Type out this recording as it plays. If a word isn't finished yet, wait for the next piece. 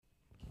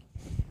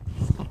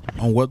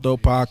on What Though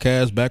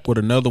Podcast, back with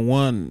another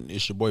one.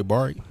 It's your boy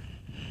Barry.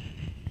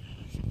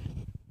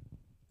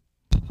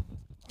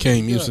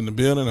 Came Muse in the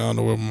building. I don't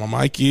know where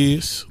my mic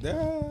is.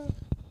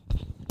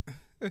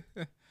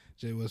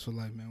 Jay West for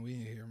life, man. We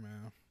in here,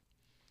 man.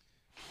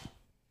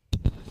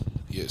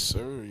 Yes,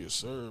 sir. Yes,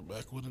 sir.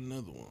 Back with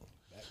another one.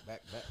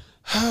 Back.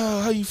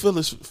 How you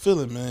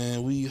feeling,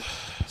 man? We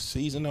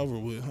season over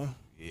with, huh?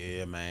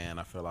 Yeah, man.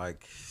 I feel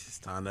like it's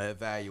time to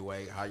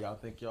evaluate how y'all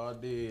think y'all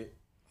did.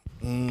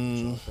 What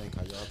Mm, y'all think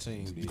how y'all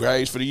team did.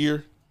 grades for the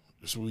year?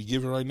 That's what we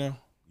giving right now?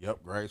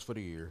 Yep, grades for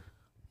the year.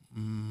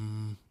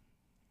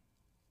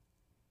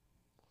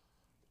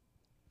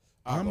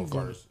 I'll go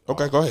first.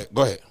 Okay, go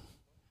ahead.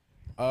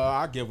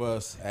 I give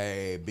us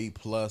a B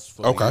plus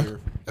for the Okay.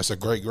 year. That's a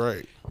great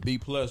grade. B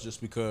plus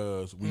just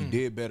because we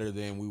did better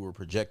than we were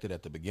projected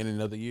at the beginning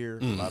of the year.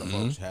 A lot of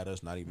folks had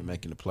us not even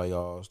making the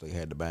playoffs. They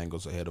had the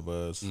Bengals ahead of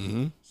us.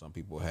 Some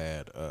people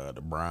had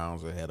the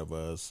Browns ahead of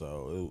us.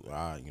 So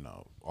I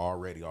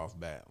already off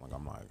bat,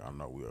 I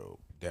know we'll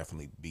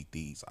definitely beat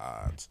these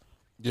odds.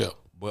 Yeah.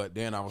 But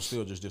then I was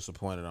still just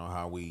disappointed on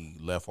how we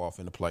left off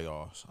in the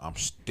playoffs. I'm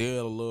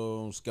still a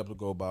little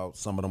skeptical about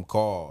some of them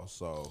calls.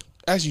 So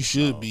As you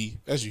should be.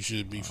 For I don't know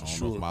if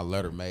sure. my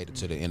letter made it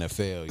to the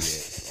NFL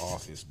yet,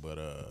 office, but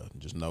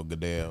just know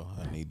Goodell.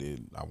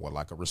 I would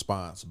like a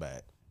response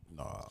back.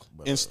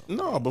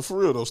 But for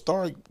real though,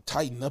 start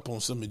tighten up on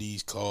some of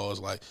these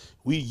calls. Like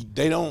we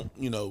don't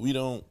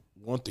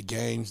want the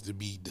games to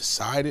be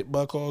decided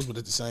by calls, but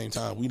at the same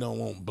time, we don't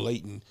want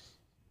blatant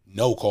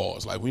no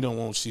calls. Like we don't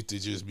want shit to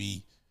just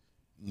be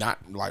not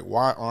like,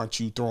 why aren't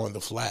you throwing the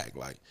flag?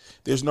 Like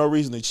there's no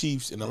reason the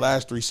Chiefs in the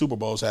last 3 Super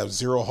Bowls have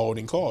 0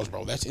 holding calls,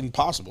 bro. That's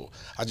impossible.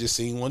 I just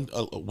seen one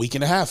a week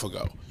and a half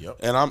ago. Yep.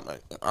 And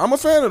I'm a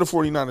fan of the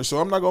 49ers, so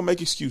I'm not going to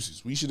make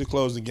excuses. We should have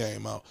closed the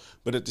game out.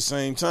 But at the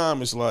same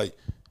time, it's like,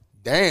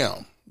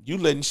 damn, you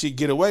letting shit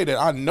get away that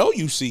I know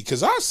you see,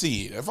 because I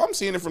see it. If I'm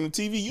seeing it from the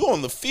TV, you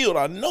on the field,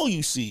 I know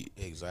you see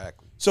it.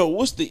 Exactly. So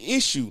what's the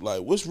issue?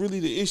 Like, what's really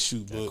the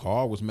issue? The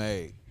call was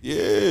made.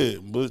 Yeah,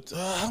 but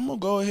I'm gonna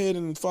go ahead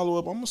and follow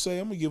up. I'm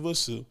gonna give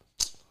us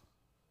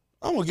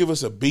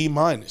a B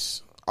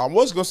minus. I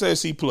was gonna say a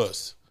C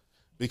plus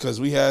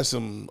because we had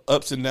some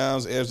ups and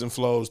downs, ebbs and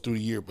flows through the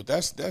year, but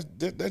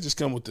that just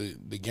come with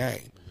the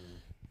game.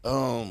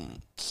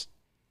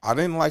 I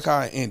didn't like how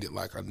it ended,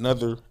 like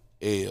another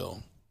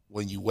L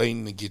when you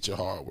waiting to get your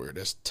hardware.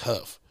 That's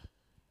tough.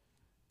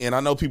 And I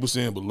know people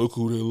saying, but look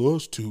who they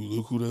lost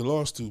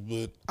to.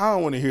 But I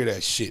don't want to hear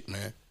that shit,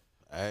 man.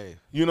 Hey.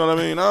 You know what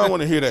I mean? I don't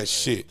want to hear that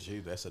shit. Gee,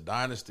 that's a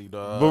dynasty,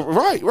 dog. But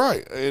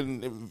right.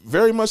 And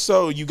very much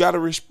so, you got to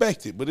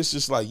respect it. But it's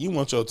just like, you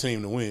want your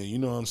team to win. You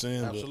know what I'm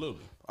saying?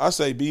 Absolutely. But I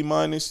say B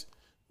minus.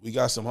 We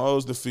got some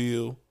hoes to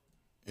fill.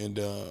 And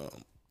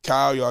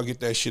Kyle, y'all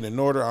get that shit in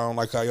order. I don't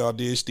like how y'all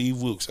did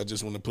Steve Wilkes. I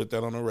just want to put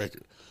that on the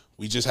record.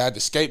 We just had to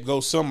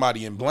scapegoat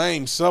somebody and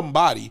blame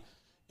somebody,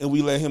 and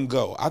we let him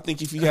go. I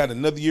think if he had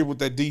another year with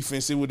that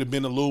defense, it would have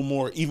been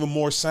even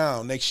more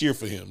sound next year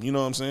for him. You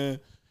know what I'm saying?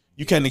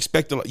 You can't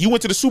expect a lot. You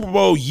went to the Super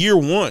Bowl year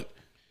 1.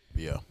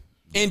 Yeah.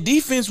 And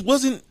defense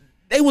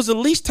they was at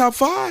least top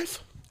 5.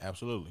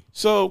 Absolutely.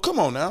 So come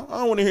on now. I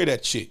don't want to hear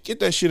that shit.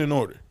 Get that shit in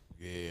order.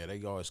 Yeah,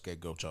 they always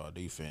scapegoat y'all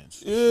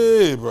defense.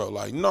 Yeah, bro.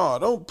 Like, no,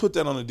 don't put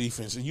that on the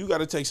defense. And you got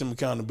to take some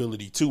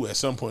accountability, too, at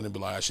some point and be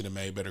like, I should have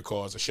made better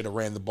calls. I should have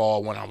ran the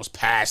ball when I was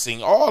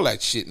passing. All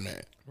that shit,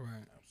 man.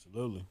 Right.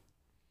 Absolutely.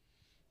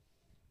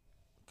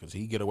 Because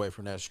he get away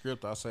from that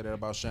script. I say that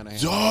about Shanahan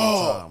Dog.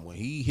 all the time. When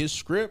his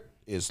script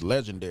is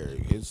legendary.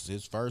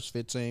 His first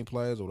 15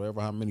 plays or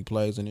whatever, how many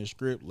plays in his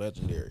script,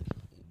 legendary.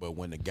 But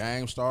when the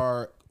game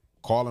start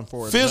calling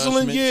for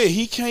Fizzling, adjustments, yeah,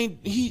 he can't.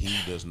 He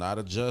does not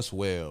adjust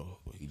well.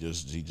 He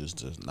just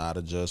does not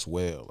adjust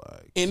well.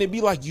 And it'd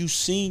be like you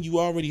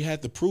already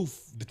had the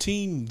proof. The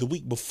team the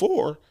week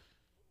before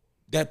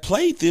that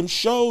played them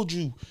showed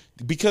you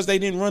because they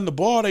didn't run the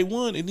ball, they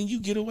won. And then you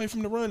get away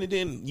from the run, and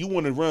then you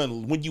want to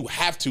run when you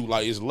have to.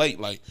 Like, it's late.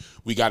 Like,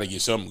 we got to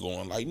get something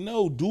going. Like,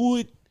 no, do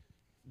it.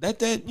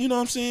 That you know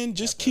what I'm saying?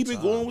 Just keep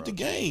it going with the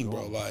game,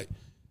 bro. Like,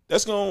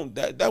 that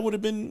would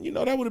have been,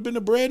 that would have been the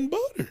bread and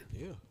butter.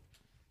 Yeah.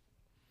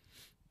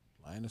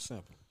 Plain and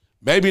simple.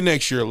 Maybe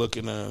next year,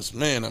 looking at us,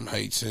 man, I'm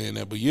hate saying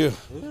that, but yeah.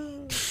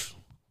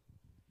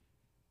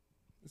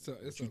 It's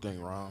You think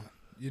wrong?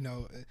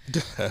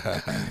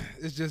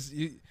 It's just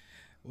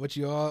what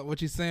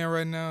you're saying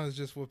right now is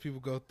just what people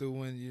go through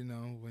when you're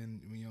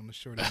on the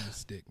short end of the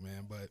stick,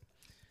 man. But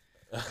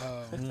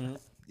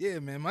yeah,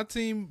 man, my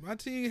team had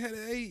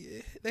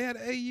they had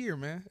an A year,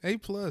 man. A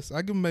plus.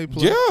 I give them A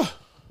plus. Yeah. I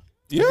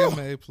give them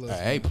A plus.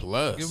 A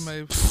plus. Give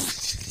them A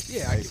plus.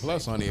 Yeah, A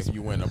plus on it if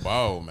you win the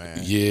ball, man.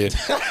 Yeah. You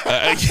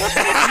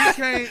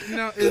can't.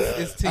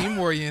 It's team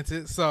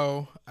oriented.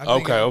 So I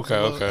think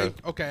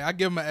Okay. I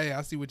give him an A.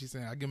 I see what you're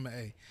saying. I give him an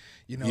A.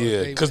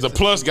 Yeah, because the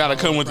plus got to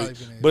come with it.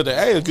 But the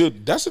A is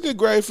good. That's a good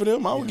grade for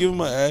them. I would give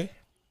them an A.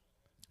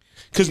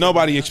 Because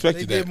nobody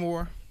expected they that. Did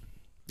more.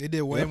 They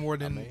did way more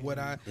than what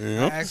I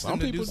asked them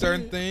to do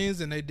certain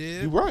things, and they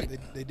did. You're right.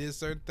 They did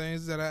certain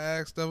things that I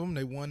asked of them.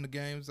 They won the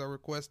games I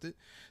requested.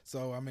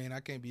 So, I mean,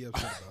 I can't be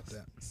upset about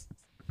that.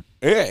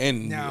 Yeah,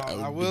 and now,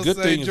 I will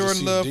say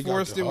Jordan Love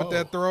forced it with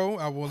that throw.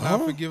 I will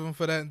not forgive him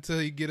for that until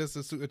he get us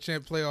a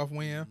champ playoff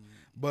win.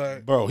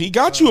 But bro, he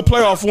got you a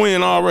playoff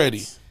win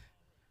already.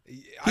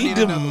 He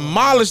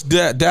demolished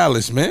that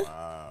Dallas, man.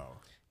 Wow.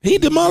 He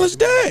demolished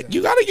that.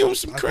 You got to give him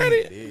some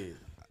credit.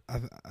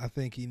 I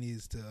think he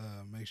needs to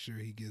make sure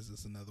he gives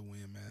us another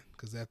win, man,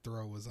 because that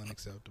throw was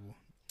unacceptable.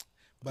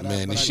 But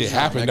man, this shit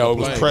happened though. It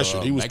was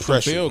pressured. He was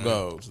pressured. Field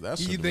goals.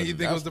 That's you think it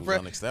was the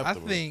pressure? I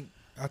think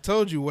I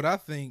told you what I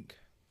think.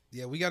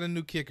 Yeah, we got a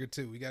new kicker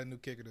too. We got a new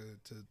kicker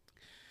to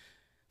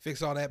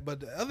fix all that.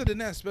 But other than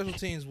that, special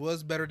teams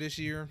was better this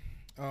year.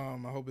 I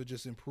hope it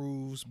just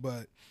improves.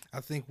 But I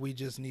think we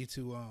just need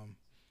to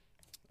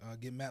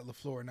get Matt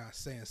LaFleur not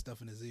saying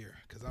stuff in his ear,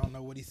 because I don't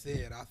know what he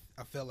said.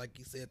 I felt like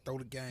he said throw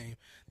the game,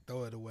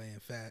 throw it away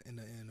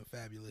in a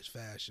fabulous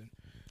fashion.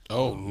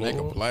 Oh, make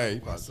a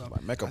play.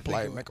 Make a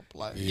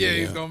play. Yeah,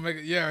 he's gonna make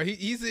it. Yeah,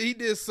 he said he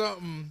did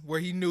something where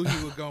he knew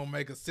he was gonna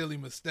make a silly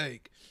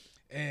mistake,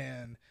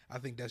 and I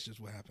think that's just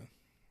what happened.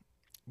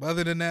 But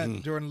other than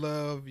that, Jordan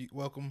Love,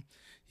 welcome.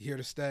 You're here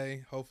to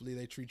stay. Hopefully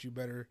they treat you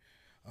better,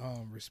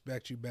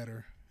 respect you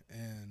better,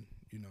 and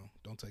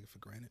don't take it for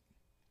granted.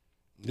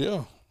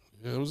 Yeah,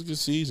 it was a good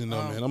season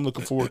though, man. I'm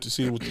looking forward to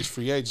seeing what this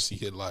free agency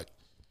hit like.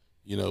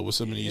 With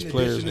some of these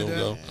players gonna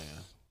go.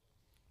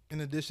 In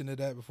addition to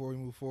that, before we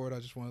move forward, I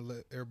just want to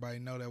let everybody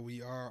know that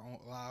we are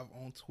live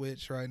on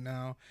Twitch right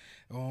now.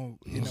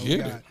 We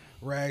got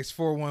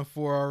Rags414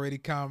 already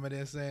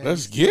commenting saying,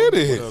 "Let's get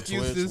it.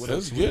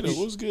 Let's get it.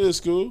 What's good,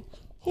 school?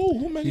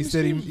 Who making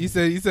excuses?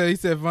 He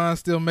said Von's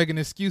still making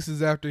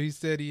excuses after he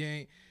said he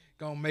ain't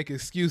gonna make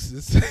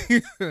excuses."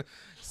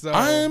 So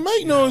I ain't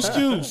make no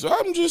excuse.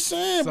 I'm just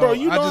saying, bro.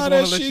 You know how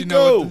that shit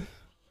go.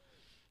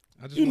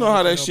 You know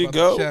how that shit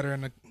go.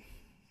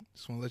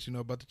 Just want to let you know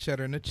about the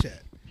chatter in the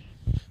chat.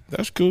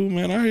 That's cool,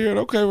 man. I hear it.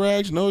 Okay,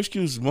 Rags, no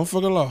excuses.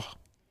 Motherfucker law.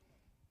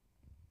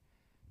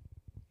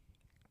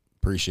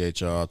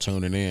 Appreciate y'all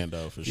tuning in,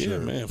 though, for sure.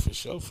 Yeah, man, for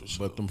sure.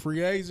 But them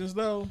free agents,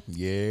 though,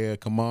 yeah,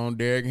 come on,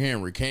 Derrick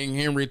Henry. King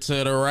Henry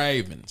to the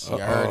Ravens.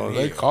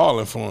 They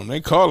calling for him.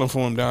 They calling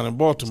for him down in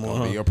Baltimore. It's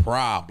going to be a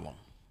problem.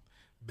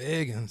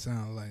 Begging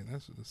sound like.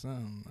 That's what it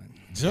sounds like.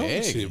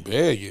 Don't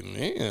begging,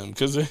 man,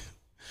 because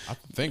I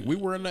think we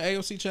were in the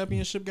AFC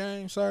Championship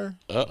game, sir.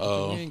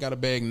 Uh-oh. We ain't got to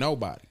beg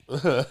nobody.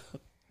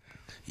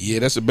 Yeah,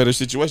 that's a better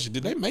situation.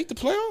 Did they make the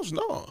playoffs?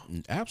 No.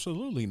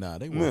 Absolutely not.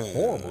 They were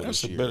horrible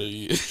that's this a year.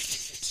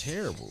 better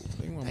Terrible.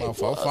 They won about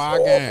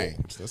 4-5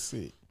 games. That's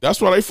it.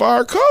 That's why they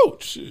fired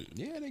coach.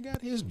 Yeah, they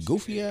got his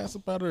goofy ass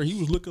up out there. He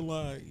was looking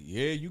like,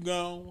 yeah, you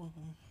gone.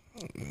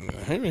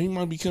 He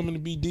might be coming to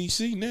be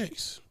DC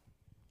next.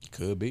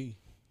 Could be.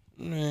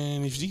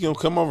 Man, if he gonna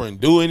come over and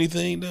do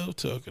anything though,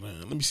 talking on.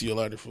 Let me see a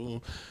lighter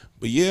fool.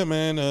 But yeah,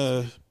 man,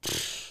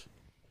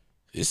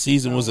 this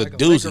season was a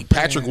doozy.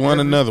 Patrick won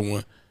another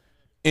one.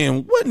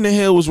 And what in the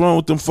hell was wrong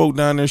with them folk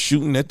down there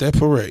shooting at that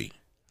parade?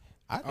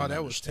 I didn't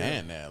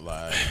understand that.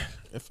 Like,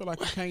 I feel like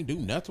you can't do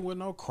nothing with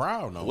no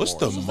crowd no more. What's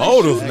the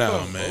motive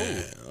now,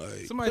 man?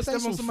 Like, somebody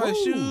step on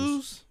somebody's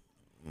shoes?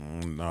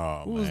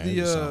 No, who was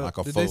man.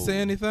 Did they say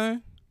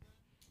anything?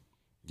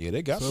 Yeah,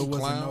 they got some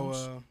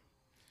clowns.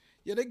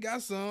 Yeah, they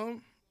got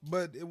some,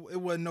 but it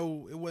wasn't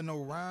no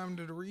rhyme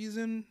to the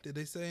reason. Did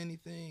they say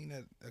anything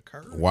that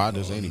occurred? Why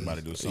does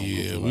anybody do something?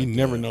 Yeah, we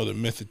never know the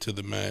method to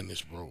the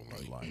madness, bro.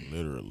 Like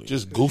literally,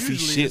 just goofy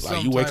shit.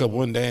 Like you wake up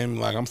one day and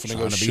like I'm finna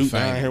go shoot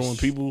down here when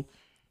people.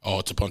 Oh,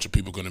 it's a bunch of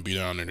people gonna be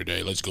down there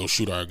today. Let's go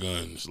shoot our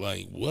guns.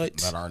 Like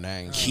what? Not our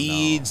names.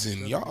 Kids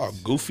and y'all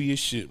goofy as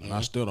shit, man.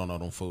 I still don't know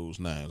them fools'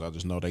 names. I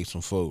just know they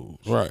some fools.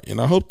 Right. And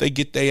I hope they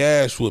get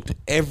their ass whooped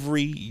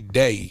every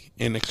day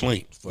in the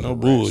clink. For no the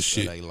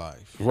bullshit. Rest of their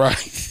life. Right.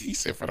 He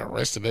said for the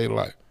rest of their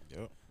life.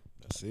 Yep.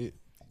 That's it.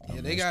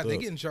 Yeah, they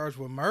getting charged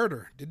with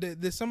murder.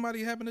 Did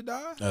somebody happen to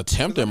die?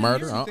 Attempted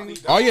murder.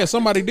 Oh yeah,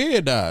 somebody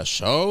did die.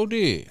 Sure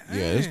did. Dang.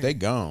 Yeah, they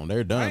gone.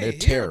 They're done. They're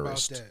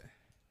terrorists.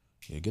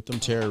 Yeah, get them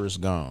terrorists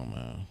gone,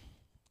 man.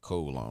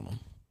 Cool on them.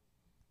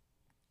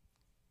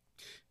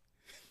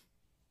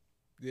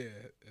 Yeah,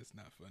 it's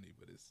not funny,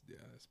 but it's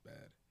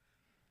bad.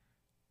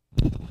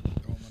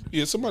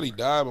 Yeah, somebody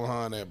died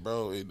behind that,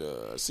 bro. And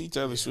see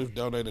Taylor Swift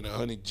donated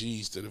 100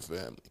 G's to the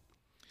family.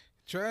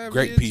 Trav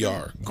Great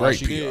PR. Great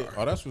PR. Did.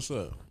 Oh, that's what's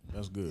up.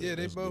 That's good. Yeah,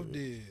 they both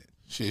did.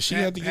 Shit, she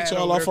had to get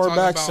y'all off her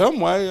back some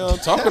way.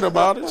 Talking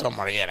about it.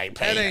 Somebody, they paid.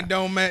 Pat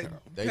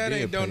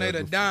ain't donate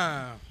a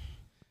dime.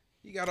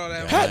 He got all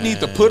that. Pat need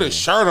to put a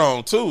shirt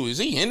on too. Is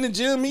he in the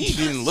gym? He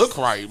didn't look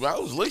right. I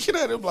was looking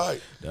at him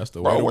like, that's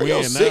the way. Bro, where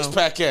your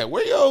 6-pack at?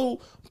 Where your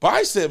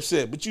biceps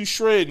at? But you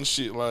shredding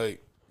shit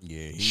like.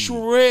 Yeah,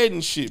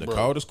 shredding shit, bro. The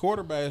coldest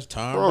quarterback is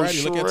Tom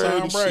Brady. Look at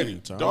Tom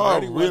Brady. Tom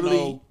Brady really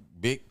no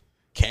big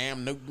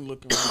Cam Newton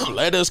looking.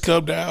 Let us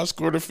come down,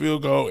 score the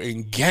field goal,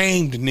 and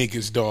gamed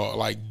niggas, dog.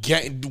 Like,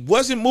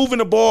 wasn't moving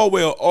the ball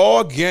well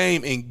all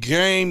game, and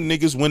game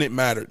niggas when it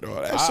mattered,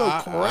 dog. That's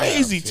so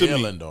crazy to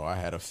me. Though. I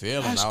had a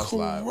feeling. That's I was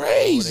like,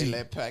 crazy. They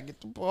let Pat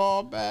get the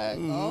ball back.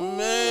 Oh,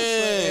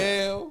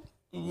 man,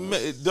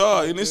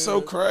 dog, and it's so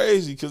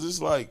crazy because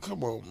it's like,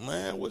 come on,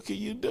 man, what can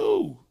you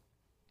do?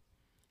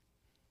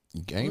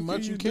 Ain't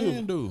much you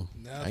can do.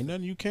 Ain't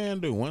nothing you can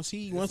do. Once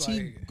he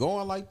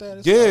going like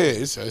that,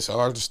 it's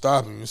hard to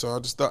stop him. It's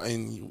hard to stop,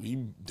 and he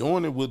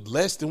doing it with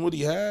less than what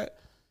he had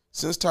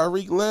since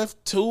Tyreek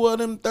left. 2 of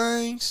them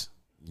things.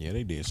 Yeah,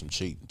 they did some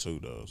cheating too,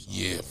 though. So.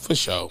 Yeah, for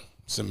sure.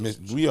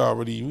 We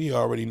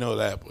already know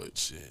that, but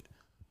shit.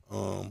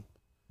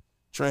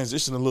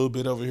 Transition a little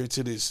bit over here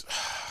to this.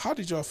 How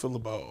did y'all feel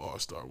about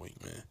All-Star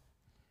Week, man?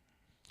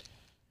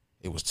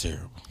 It was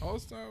terrible.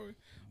 All-Star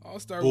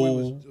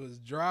Week was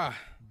dry.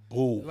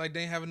 Boo. Like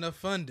they ain't have enough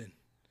funding.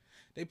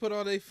 They put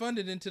all their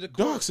funding into the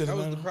court. That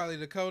was probably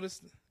the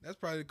coldest. That's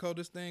probably the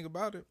coldest thing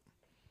about it.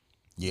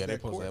 Yeah, they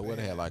supposed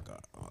to have like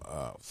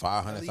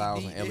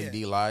 500,000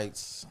 LED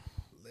lights.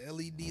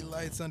 LED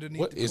lights underneath.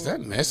 What is that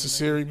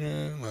necessary,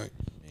 man? Like,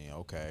 yeah,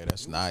 okay,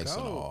 that's nice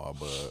and all,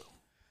 but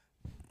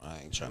I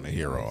ain't trying to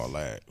hear all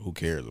that. Who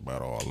cares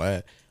about all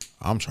that?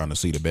 I'm trying to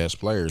see the best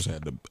players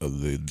at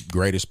the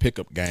greatest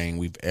pickup game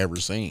we've ever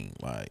seen.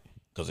 Like,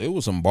 because it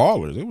was some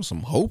ballers, it was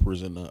some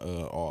hopers in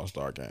the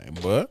All-Star game,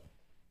 but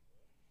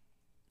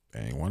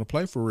they ain't want to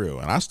play for real.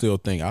 And I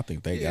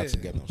think they got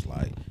together. It's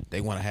like they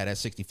want to have that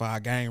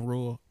 65 game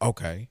rule.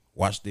 Okay,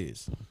 watch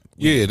this.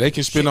 Yeah, they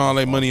can spend all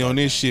their money on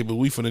this shit, but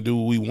we finna do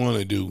what we want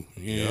to do.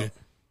 Yeah, yep.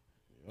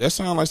 That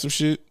sound like some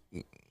shit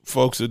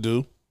folks would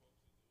do.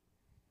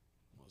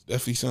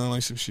 Definitely sound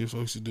like some shit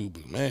folks would do.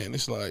 But man,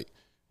 it's like,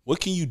 what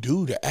can you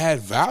do to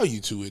add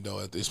value to it though?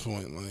 At this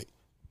point, like,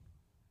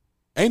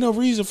 ain't no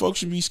reason folks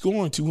should be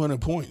scoring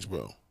 200 points,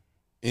 bro.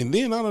 And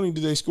then not only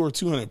did they score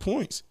 200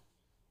 points,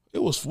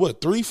 it was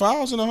what, 3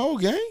 fouls in the whole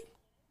game?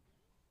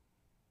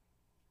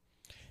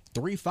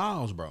 3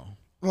 fouls, bro.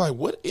 Like,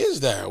 what is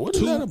that? What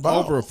is that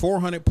about? Over a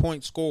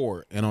 400-point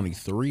score and only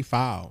 3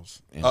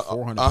 fouls and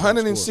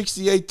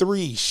 168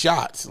 3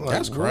 shots. Like,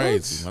 that's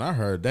crazy. When I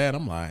heard that,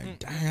 I'm like,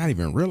 dang, I didn't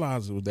even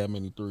realize it was that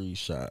many 3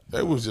 shots.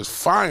 They was just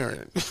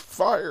firing.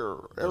 Fire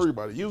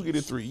everybody. You get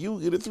a 3. You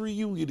get a 3.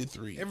 You get a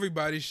 3.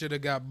 Everybody should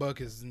have got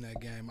buckets in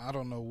that game. I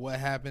don't know what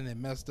happened. It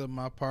messed up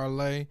my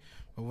parlay,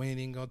 but we ain't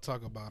even gonna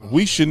talk about it.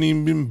 We shouldn't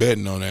even been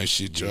betting on that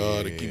shit,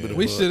 y'all. To keep it.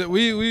 We should.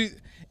 We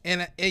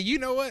and you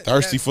know what?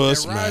 Thirsty for a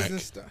smack.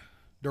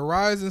 The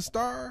Rising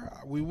Star,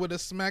 we would have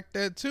smacked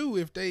that too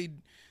if they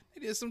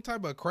did some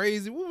type of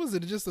crazy. What was it?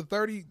 Just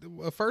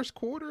a first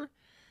quarter?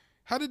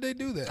 How did they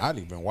do that? I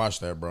didn't even watch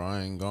that, bro.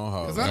 I ain't gonna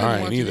hold. I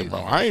ain't either, bro.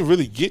 I ain't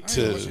really get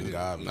to.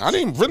 I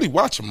didn't really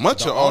watch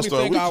much of All-Star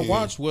Weekend. The only thing I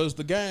watched was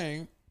the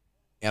game,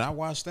 and I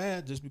watched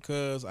that just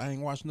because I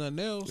ain't watched nothing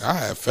else.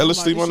 I fell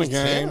asleep on the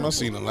game. Terrible. I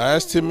seen the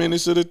last 10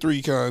 minutes of the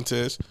 3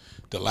 contest,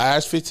 the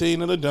last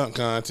 15 of the dunk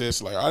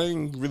contest. Like, I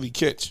didn't really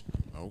catch.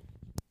 Nope.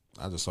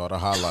 I just saw the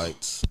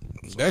highlights.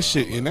 That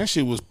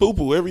shit was poo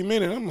poo every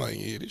minute. I'm like,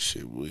 yeah, this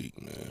shit weak,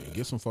 man. Yeah,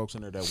 get some folks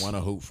in there that want to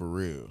hoop for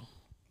real.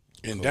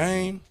 And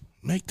Dame,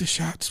 make the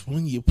shots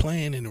when you're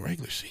playing in the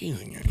regular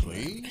season.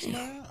 Please,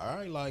 man. All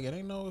right, like, it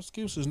ain't no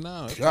excuses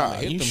now.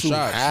 God, hit you them shoot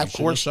shots. half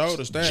court showed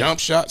us that.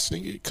 Jump shots,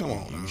 nigga. Come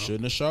on, you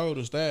shouldn't have showed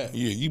us that.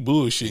 Yeah, you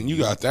bullshitting. You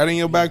got that in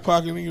your back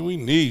pocket, nigga. We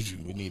need you.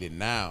 We need it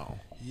now.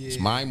 Yeah. It's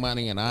my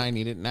money, and I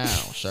need it now.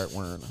 Shirt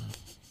wearing.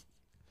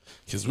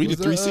 Because we the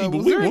 3 seed,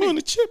 but we won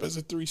the chip as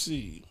a 3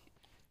 seed.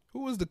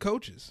 Who was the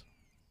coaches?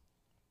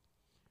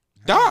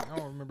 Doc. I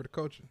don't remember the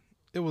coaches.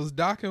 It was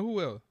Doc and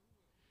who else?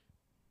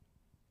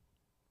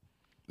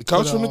 The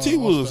coach from the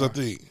T-Wolves, I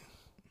think.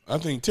 I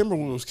think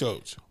Timberwolves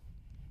coach.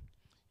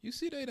 You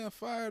see they done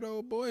fired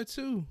old boy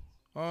too.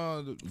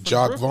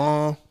 Jock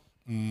Vaughn.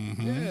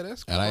 Mm-hmm. Yeah,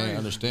 that's crazy. And I ain't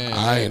understand.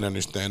 I ain't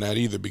understand that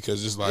either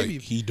because it's like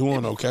he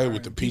doing okay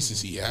with the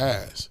pieces he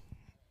has.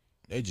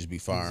 They just be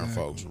firing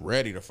folks,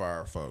 ready to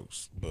fire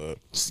folks, but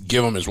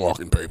give him his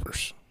walking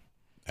papers.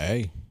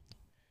 Hey,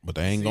 but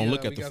they ain't gonna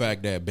look at the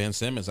fact that Ben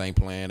Simmons ain't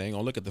playing. They ain't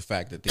gonna look at the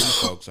fact that these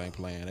folks ain't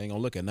playing. They ain't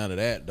gonna look at none of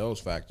that.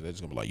 Those factors. They're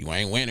just gonna be like, you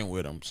ain't winning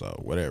with them, so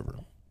whatever.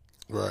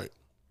 Right.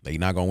 They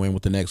not gonna win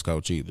with the next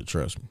coach either.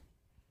 Trust me.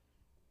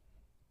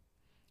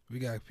 We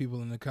got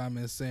people in the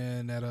comments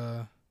saying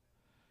that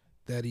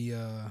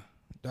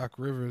Doc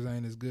Rivers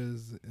ain't as good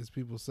as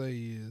people say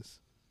he is.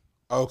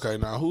 Okay,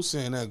 now who's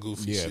saying that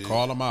goofy shit? Yeah,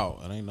 call them out.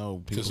 It ain't no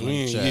people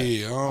in the chat.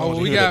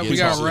 We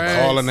got Rags.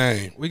 Call a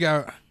name. We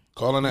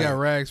got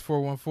Rags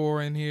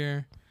 414 in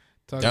here.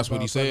 That's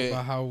what he said.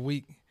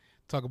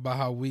 Talk about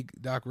how weak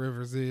Doc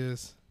Rivers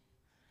is.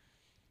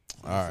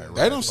 All right,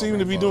 they don't seem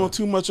to be doing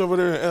too much over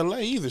there in LA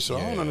either, so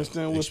I don't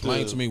understand what's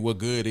explain to me what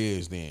good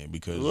is then,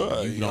 because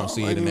you don't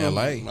see it in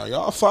LA. Like,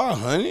 y'all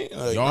 500.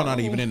 Like, y'all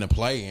not even in the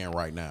play-in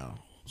right now.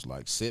 It's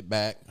like sit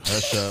back,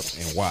 hush up,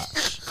 and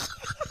watch.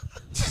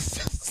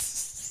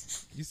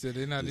 You said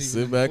they're not even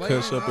sit back,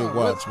 hush up, and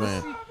watch,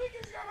 man.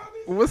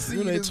 What seed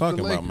What they is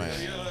talking the about,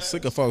 Lakers? man?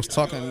 Sick of folks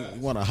talking. You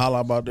want to holler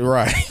about the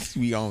right?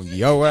 We on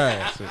your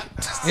ass.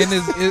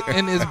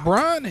 And is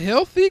Brian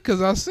healthy?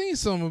 Because I seen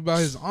something about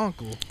his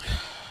uncle,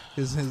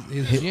 his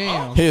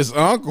jam, His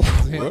uncle.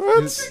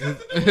 What?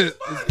 his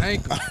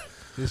ankle,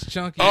 his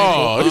chunky.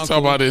 Oh, ankle. he talking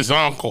about his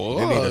uncle.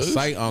 They need a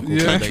sight uncle.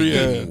 Yeah. They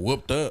getting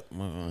whooped up.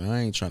 I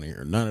ain't trying to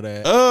hear none of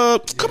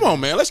that. Come on,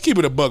 man. Let's keep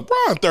it a buck.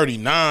 Brian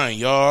 39,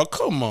 y'all.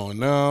 Come on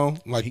now.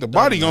 Like, the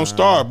body 39. gonna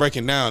start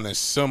breaking down at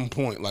some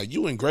point. Like,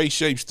 you in great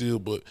shape still,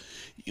 but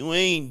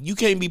you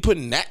can't be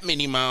putting that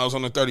many miles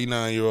on a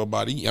 39-year-old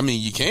body. I mean,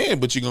 you can,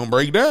 but you're gonna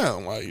break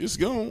down. Like, it's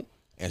gone.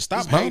 And stop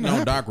It's bound hating to on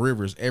happen. Doc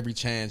Rivers every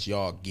chance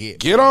y'all get.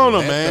 Get on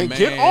him, man.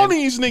 Get on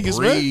these niggas,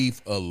 man. Breathe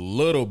a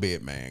little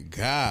bit, man.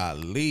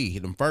 Golly.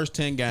 Them first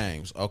 10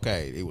 games,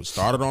 okay, it was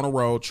started on a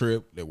road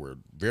trip. There were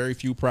very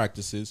few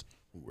practices.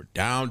 We were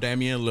down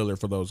Damian Lillard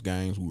for those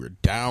games. We were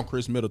down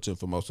Chris Middleton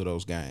for most of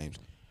those games.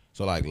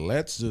 So, like,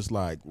 let's just,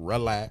 like,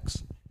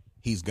 relax.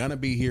 He's going to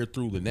be here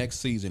through the next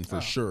season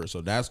for sure.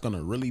 So that's going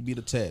to really be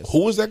the test.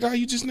 Who was that guy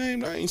you just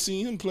named? I ain't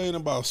seen him play in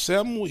about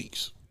 7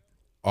 weeks.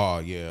 Oh,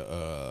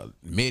 yeah,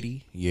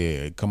 Mitty.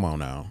 Yeah, come on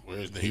now.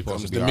 Where's the, He here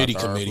supposed comes to be the our MIDI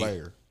third committee.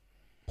 player.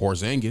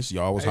 Porzingis,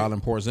 y'all was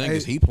hollering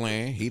Porzingis. Hey. He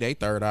playing. He they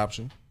third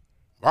option.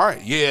 All right,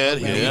 yeah,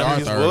 We need yeah, our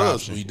niggas third was.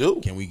 option. We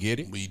do. Can we get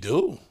it? We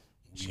do.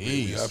 Jeez,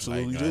 we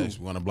absolutely like, do. guys,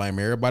 we want to blame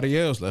everybody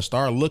else. Let's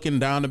start looking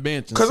down the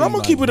bench. Because I'm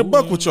going to keep it a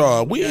buck with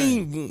y'all. We Yeah.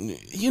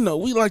 ain't,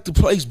 we like to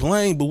place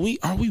blame, but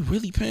are we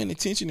really paying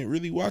attention and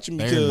really watching?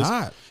 They're Because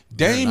not. Dame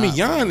They're and not,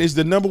 Jan man. is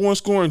the number one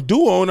scoring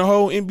duo in the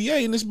whole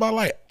NBA, and it's by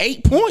like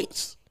 8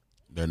 points.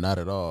 They're not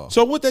at all.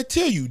 So what that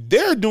tell you?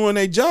 They're doing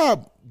their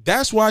job.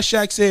 That's why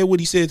Shaq said what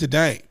he said to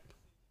Dame.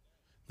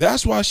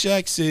 That's why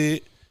Shaq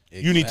said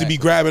you need to be Exactly.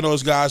 grabbing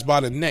those guys by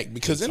the neck,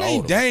 because He it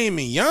ain't told him. Dame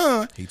and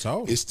Jan. He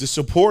told him. It's the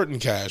supporting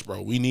cast,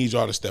 bro. We need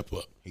y'all to step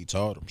up. He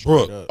told him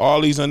straight Brooke, up. all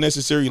these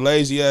unnecessary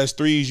lazy ass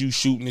threes you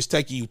shooting, it's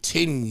taking you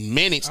 10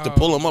 minutes to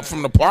pull them up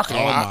from the parking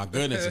Oh lot. my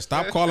goodness! And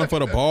stop calling for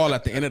the ball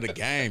at the end of the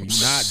game. You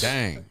not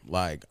Dame.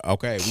 Like,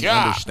 okay, we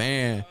God.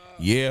 understand.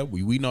 Yeah,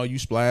 we know you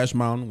splash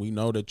mountain. We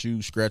know that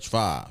you stretch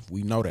 5.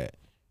 We know that.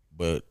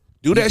 But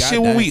Do you that got shit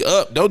when Dame. we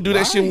up. Don't do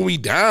that shit Right. when we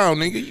down,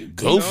 nigga. You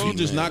goofy. You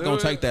just man. not gonna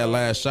take that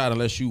last shot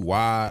unless you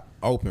wide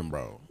open,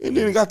 bro. And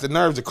then he got the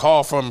nerve to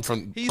call He's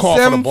call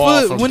for the 7 ball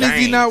foot. from When is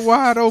he Dame. not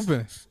wide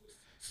open?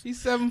 He's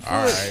 7 foot.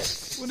 All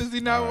right. When is he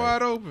not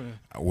wide open?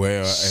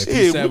 Well, if Shit,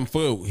 he's 7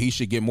 foot, he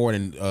should get more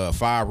than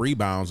 5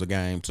 rebounds a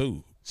game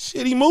too.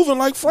 Shit, he moving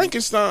like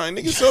Frankenstein,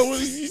 nigga. So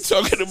what is you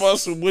talking about?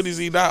 Some when is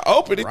he not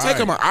open? It take Right.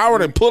 him an hour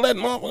to pull that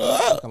motherfucker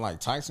up. Looking like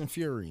Tyson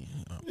Fury.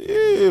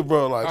 Yeah,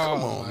 bro. Like, Oh,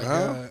 come on, my man.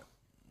 God.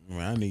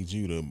 Man, I need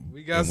you to.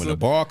 got when some- the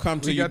ball come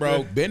to we you, got bro,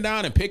 the- bend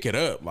down and pick it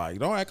up. Like,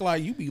 don't act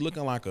like you be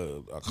looking like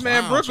a clown.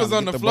 Man, Brooke was trying to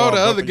on get the floor ball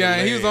the up other in your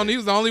game. He was leg. He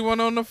was the only one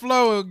on the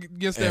floor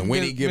against that. And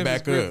when he get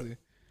Memphis back up. Grizzlies.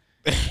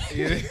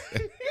 Yeah.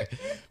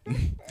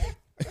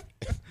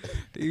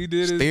 He did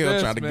his Still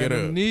best, trying to man. get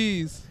Them up.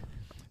 Knees.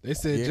 They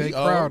said Yeah, Jay he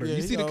old. Crowder. Yeah,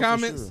 You he see the old for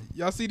comments? sure.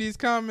 Y'all see these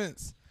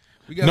comments?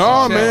 We got No,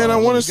 some man. chat. I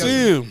want We to got-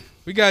 see him.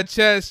 We got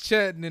Chaz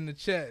chatting in the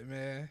chat,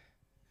 man.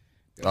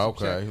 Got some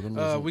Okay, chat. let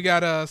me see.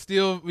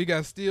 We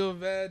got steel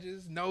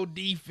badges, no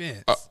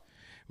defense.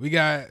 We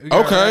got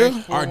Okay.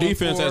 Rags Our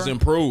defense has 414.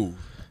 improved.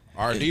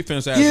 Our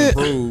defense has Yeah.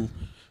 improved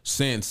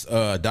since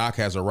Doc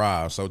has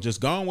arrived. So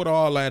just go on with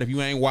all that. If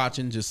you ain't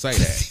watching, just say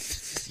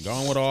that. Go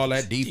on with all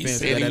that He defense.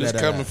 said he was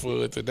da-da-da-da-da. coming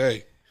for it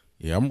today.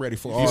 Yeah, I'm ready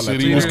for all He that. said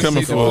he was Leaders coming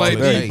need to for play it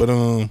today, deep.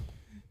 but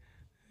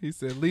He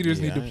said leaders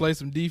Yeah, need to I play ain't-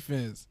 some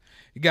defense.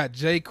 You got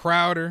Jay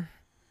Crowder.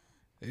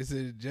 They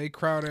said Jay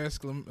Crowder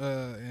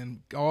in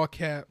all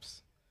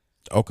caps.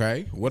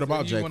 Okay, what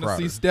about you Jay want to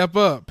Crowder? see step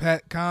up,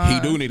 Pat Con. He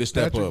do need to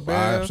step Patrick up. Bev.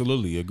 I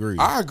absolutely agree.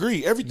 I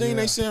agree. Everything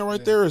they saying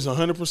right there is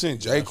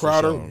 100% Jay for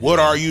Crowder. sure. What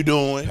are you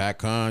doing? Pat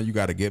Con, you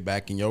got to get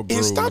back in your groove.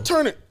 And stop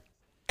turning.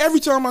 Every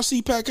time I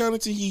see Pat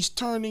Connaughton, he's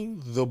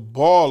turning the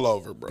ball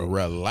over, bro.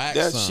 Relax.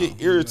 That son.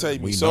 shit irritates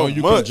me We so know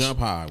you much. can jump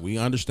high. We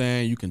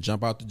understand you can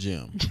jump out the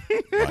gym.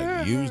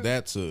 Like, use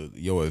that to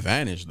your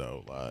advantage,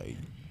 though. Like,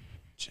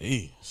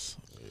 jeez.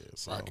 Yeah,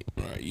 so-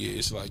 Right, yeah.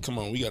 It's like, come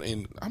on, we got.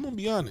 And I'm gonna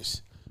be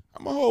honest.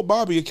 I'm gonna hold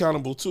Bobby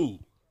accountable too.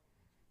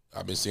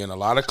 I've been seeing a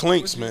lot of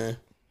clinks, man.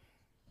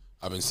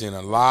 I've been seeing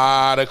a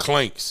lot of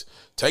clinks.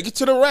 Take it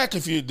to the rack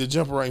if the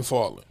jumper ain't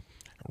falling.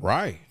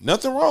 Right.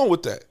 Nothing wrong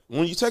with that.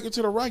 When you take it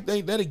to the rack,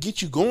 that'll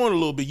get you going a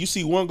little bit. You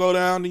see one go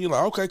down, and you're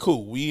like, okay,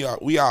 cool. We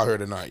out here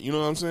tonight. You know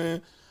what I'm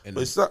saying?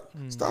 But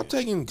stop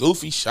taking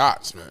goofy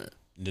shots, man.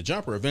 The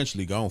jumper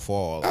eventually gonna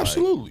fall.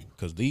 Absolutely.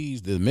 Because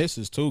the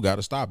misses, too, got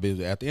to stop.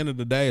 At the end of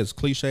the day, as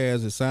cliche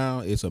as it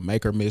sounds, it's a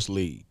make or miss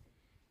league.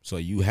 So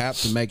you have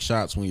to make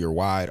shots when you're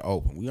wide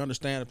open. We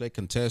understand if they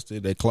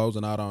contested, they're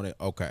closing out on it.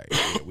 Okay,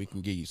 yeah, we can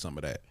give you some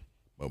of that.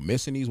 But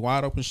missing these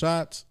wide open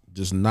shots,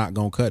 just not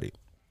going to cut it.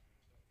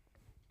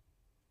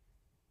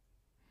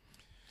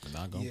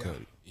 Not going to cut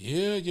it.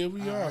 Yeah,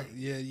 we are.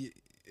 Yeah.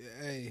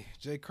 Hey,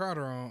 Jay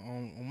Crowder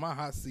on my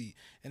hot seat,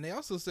 and they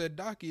also said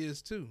Doc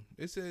is too.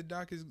 They said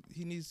Doc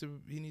he needs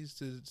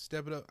to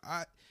step it up.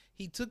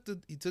 He took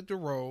the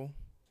role.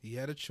 He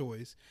had a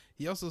choice.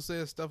 He also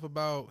said stuff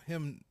about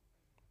him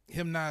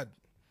not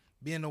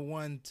being the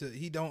one to.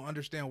 He don't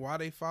understand why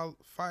they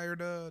fired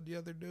the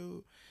other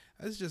dude.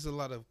 It's just a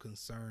lot of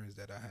concerns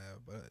that I have,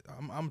 but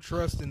I'm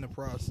trusting the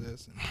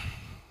process. And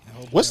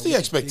what's the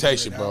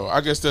expectation, bro? I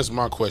guess that's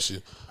my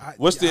question.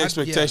 What's the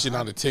expectation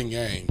out of 10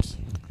 games?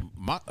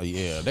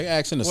 They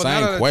asking the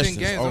same questions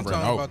over and over. I'm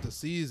talking about the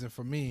season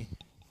for me.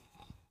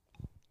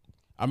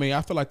 I mean,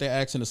 I feel like they're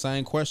asking the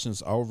same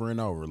questions over and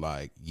over.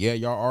 Like, yeah,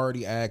 y'all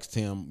already asked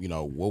him,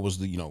 what was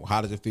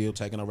how does it feel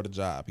taking over the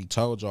job? He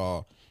told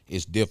y'all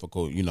it's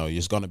difficult,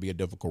 it's going to be a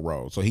difficult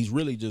road. So he's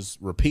really just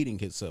repeating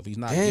himself. He's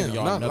not giving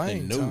y'all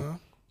nothing new,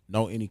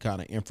 no any kind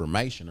of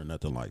information or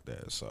nothing like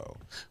that. So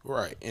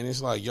right, and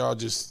it's like y'all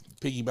just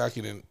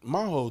piggybacking. And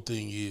my whole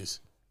thing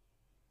is,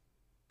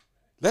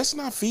 let's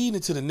not feed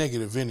into the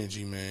negative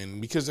energy,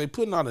 man, because they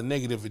putting out a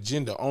negative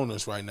agenda on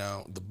us right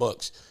now. The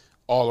Bucks,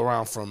 all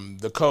around, from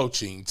the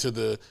coaching to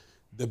the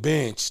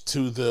bench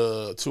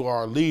to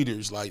our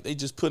leaders, like they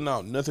just putting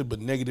out nothing but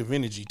negative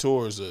energy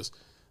towards us.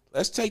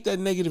 Let's take that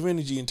negative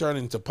energy and turn it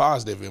into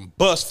positive and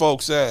bust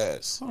folks'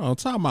 ass. Hold on,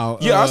 talking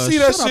about. Yeah, I see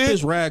that shut shit. Up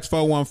this Rags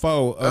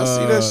 414. I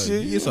see that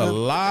shit. It's a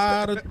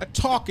lot of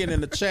talking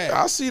in the chat.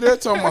 I see that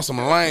talking about some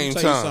lame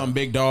Tell you time. something,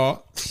 big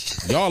dog.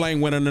 Y'all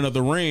ain't winning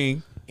another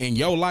ring in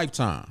your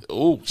lifetime.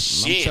 Oh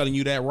shit! I'm telling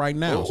you that right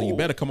now. So you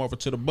better come over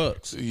to the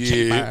Bucks.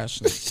 Yeah.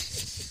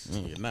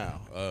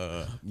 Now,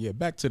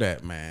 back to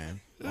that,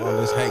 man. All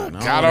this hating.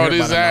 Got on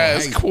his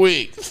ass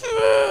quick.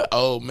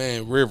 Old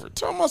man River.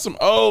 Talking about some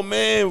old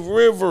man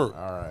River.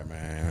 All right,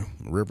 man.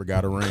 River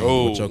got a ring.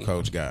 What your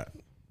coach got?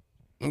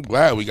 I'm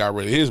glad we got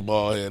rid of his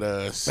ball head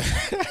ass.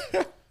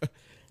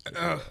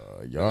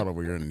 Y'all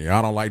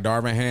don't like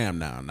Darvin Ham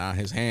now. Now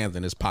his hands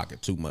in his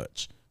pocket too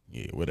much.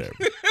 Yeah, whatever.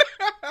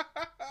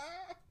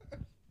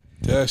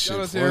 That shit. Shout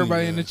out to funny,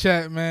 everybody man. in the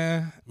chat,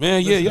 man.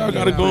 Man, yeah, y'all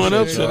got it going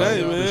up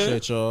today, man.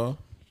 Appreciate y'all.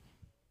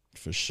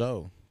 For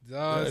sure.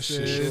 Dog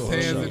said his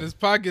hands in his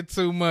pocket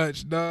too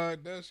much, dog.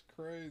 That's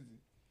crazy.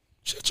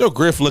 Shut your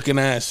griff looking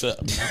ass up.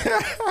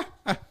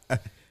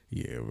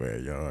 Yeah,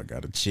 man, y'all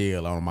gotta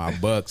chill on my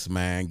Bucks,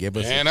 man. Give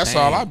us Man, a that's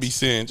chance. all I be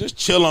saying. Just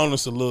chill on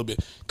us a little bit.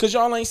 Cause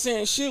y'all ain't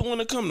saying shit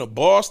when it come to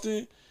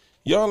Boston.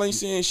 Y'all ain't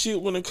saying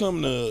shit when it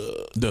come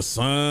to the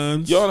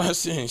Suns. Y'all not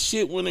saying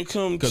shit when it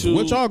come to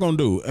what y'all gonna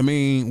do? I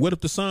mean, what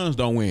if the Suns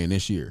don't win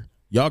this year?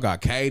 Y'all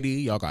got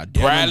KD, y'all got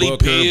Devin Bradley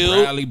Booker,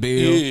 Beal. Bradley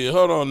Beal. Yeah,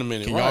 hold on a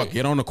minute. Can y'all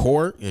get on the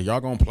court and y'all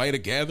gonna play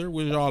together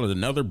with y'all at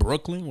another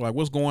Brooklyn? Like,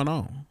 what's going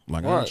on?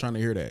 Like, I'm not trying to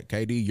hear that.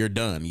 KD, you're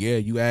done. Yeah,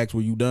 you asked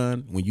were you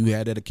done when you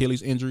had that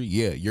Achilles injury?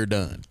 Yeah, you're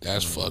done.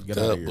 That's fucked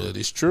up, but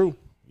it's true.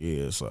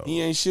 Yeah, so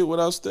he ain't shit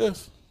without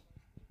Steph.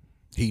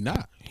 He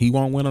not. He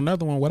won't win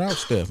another one without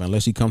Steph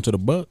unless he come to the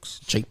Bucks.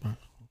 Cheap.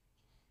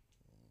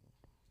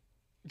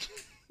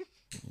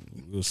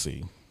 We'll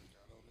see.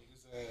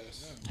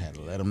 Had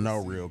to let him know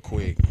real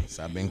quick.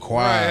 So I've been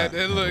quiet.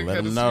 Right, look, let had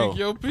him to know. speak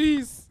your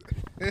piece.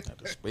 Had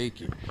to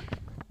speak it.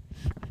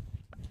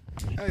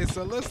 Hey,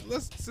 so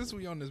let's since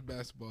we on this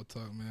basketball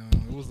talk, man,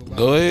 it was a lot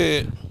Go of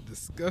ahead.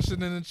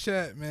 discussion in the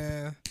chat,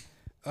 man.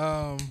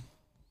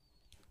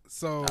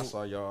 So I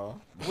saw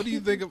y'all. what do you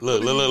think of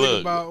Look.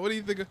 what do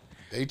you think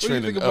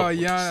about upwards.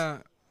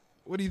 Jan?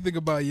 What do you think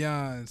about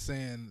Jan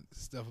saying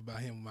stuff about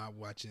him while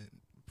watching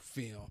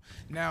film?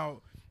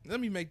 Now, let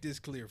me make this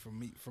clear from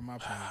my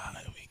point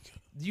of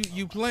view.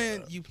 You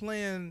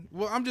playing.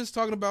 Well, I'm just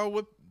talking about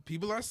what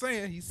people are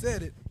saying. He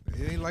said it.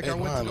 It ain't like I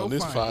went to go on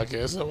this find it.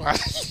 podcast.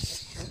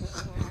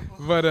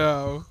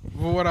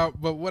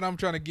 But what I'm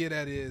trying to get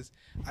at is,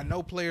 I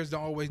know players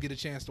don't always get a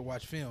chance to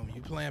watch film.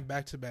 You playing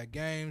back-to-back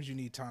games. You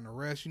need time to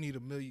rest.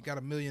 You got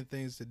a million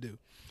things to do.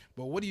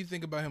 But what do you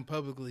think about him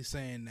publicly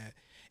saying that?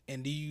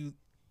 And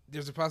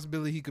there's a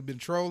possibility he could have been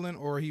trolling,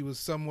 or he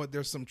was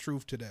there's some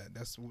truth to that.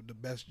 That's what the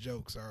best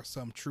jokes are,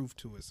 some truth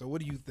to it. So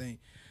what do you think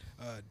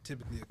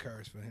typically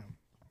occurs for him?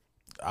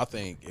 I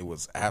think it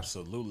was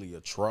absolutely a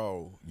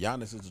troll.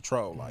 Giannis is a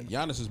troll. Like,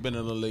 Giannis has been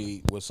in the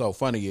league. What's so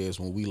funny is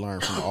when we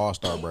learned from the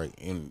All-Star break,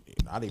 and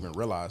I didn't even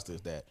realize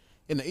this, that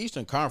in the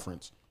Eastern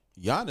Conference,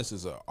 Giannis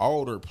is an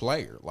older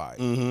player. Like,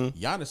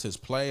 Giannis has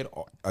played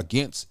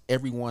against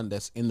everyone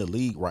that's in the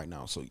league right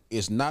now. So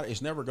it's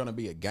never going to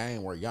be a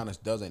game where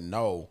Giannis doesn't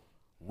know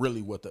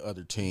really what the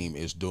other team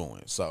is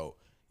doing. So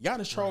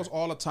Giannis trolls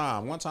all the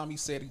time. One time he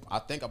said, I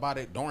think about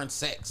it during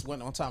sex. One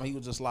time he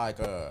was just like,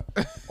 I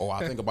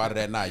think about it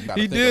at night. You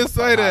gotta He think did about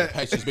say how that. the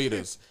patience be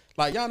this.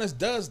 Like, Giannis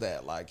does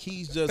that. Like,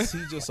 he's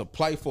just a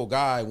playful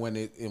guy. When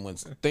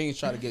things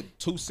try to get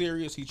too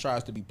serious, he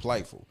tries to be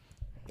playful.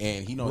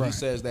 And he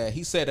says that.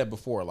 He said that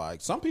before.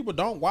 Like, some people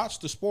don't watch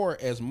the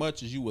sport as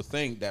much as you would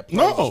think that play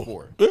the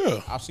sport.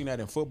 Yeah. I've seen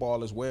that in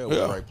football as well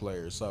with great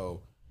players.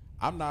 So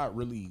I'm not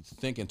really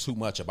thinking too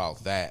much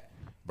about that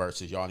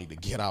versus y'all need to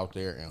get out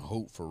there and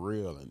hoop for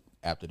real. And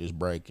after this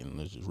break, and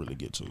let's just really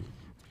get to it.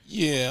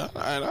 Yeah,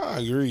 I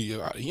agree.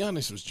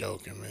 Giannis was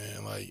joking,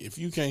 man. Like, if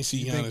you can't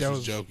see Giannis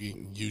was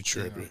joking, you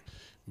tripping.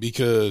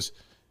 Because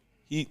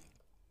he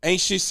ain't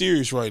shit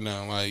serious right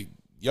now. Like,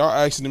 y'all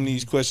asking him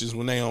these questions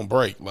when they on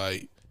break.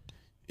 Like,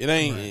 it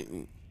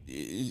ain't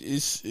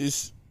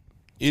it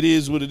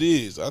is what it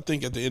is. I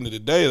think at the end of the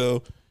day,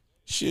 though,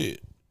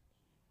 shit,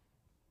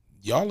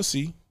 y'all will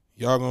see.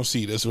 Y'all gonna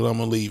see. That's what I'm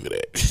gonna leave it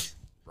at.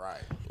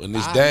 Right. When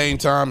this Dame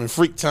time and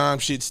freak time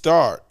shit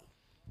start,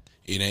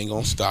 it ain't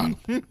gonna stop.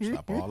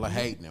 Stop all the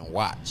hating and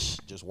watch.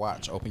 Just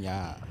watch. Open your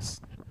eyes.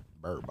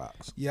 Bird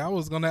Box. Yeah, I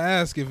was gonna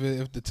ask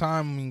if the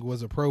timing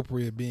was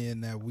appropriate,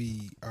 being that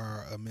we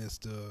are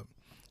amidst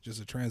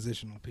just a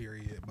transitional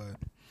period, but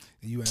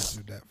you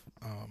answered that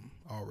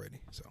already.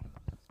 So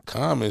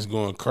Comments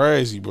going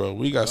crazy, bro.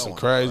 We got some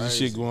crazy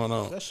shit going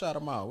on. Let's shout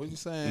them out. What you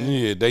saying?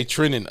 Yeah, they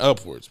trending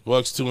upwards.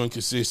 Bucks too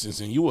inconsistent,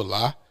 and you a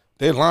lie.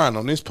 They lying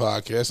on this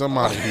podcast. I'm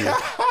out of here.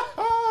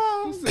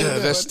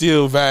 That's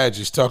still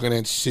Vadges talking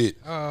that shit.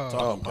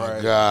 Oh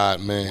my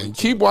God, man.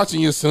 Keep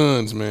watching your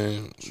sons,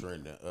 man.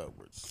 Trending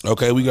upwards.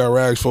 Okay, we got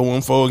Rags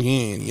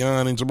 414 again.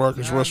 Jan and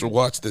Jamarcus Russell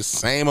watched the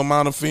same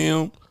amount of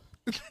film.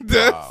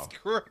 That's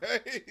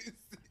crazy.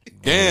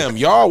 Damn,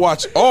 y'all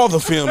watch all the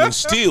film and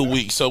still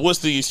weak. So what's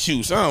the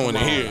excuse? I don't want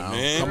to hear it,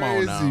 man. Come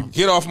on now.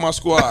 Get off my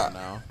squad.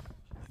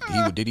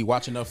 Did he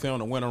watch enough film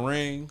to win a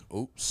ring?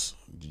 Oops.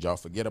 Did y'all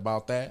forget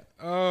about that?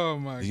 Oh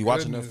my god. Did he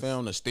watch enough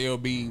film to still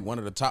be one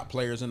of the top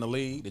players in the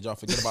league? Did y'all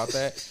forget about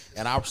that?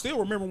 And I still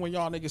remember when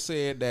y'all niggas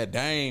said that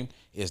Dame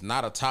is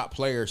not a top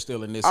player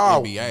still in this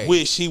NBA. I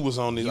wish he was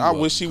on this. I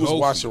wish he was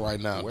watching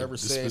right now. Whoever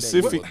said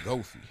specific, that,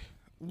 goofy.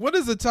 What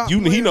is a top he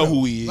player? know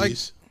who he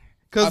is.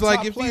 Because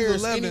like if players,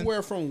 he's 11,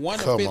 anywhere from 1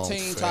 to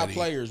 15 top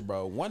players,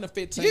 bro. 1 to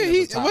 15. Yeah,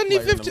 is a top wasn't he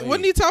player in the 15? league.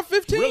 Wasn't he top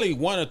 15? Really,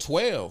 1 to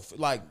 12.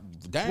 Like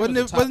Dame Wasn't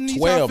was a top he top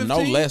 12, no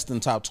 15? less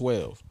than top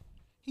 12.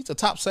 He's a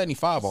top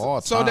 75 of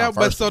all time.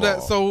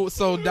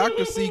 So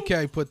Dr.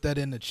 CK put that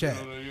in the chat,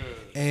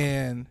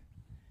 and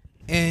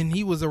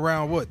he was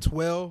around what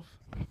 12.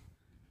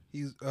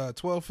 He's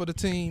 12 for the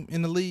team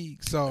in the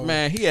league. So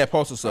man, he had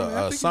posted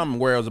something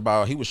where it was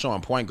about he was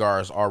showing point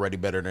guards already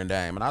better than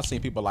Dame, and I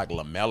seen people like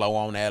LaMelo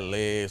on that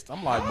list.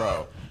 I'm like,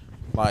 bro,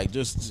 like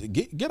just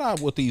get out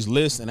with these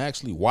lists and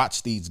actually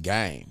watch these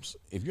games.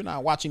 If you're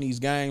not watching these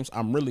games,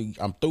 I'm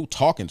through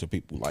talking to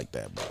people like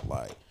that, bro.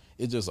 Like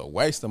it's just a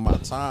waste of my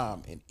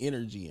time and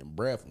energy and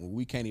breath when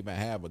we can't even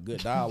have a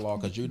good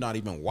dialogue because you're not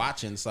even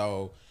watching.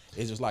 So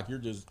it's just like I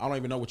don't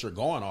even know what you're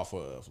going off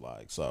of.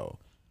 Like so.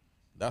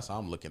 That's how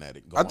I'm looking at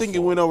it. I think it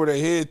went over their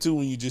head, too,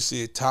 when you just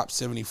said top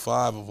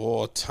 75 of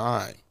all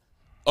time.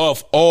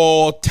 Of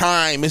all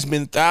time. It's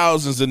been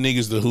thousands of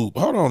niggas to hoop.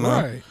 Hold on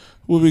now. Right.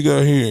 What we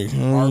got here?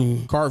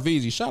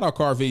 Carveezy. Shout out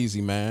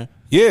Carveezy, man.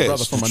 Yeah,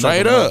 brother from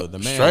straight up. The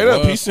man straight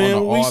up. He's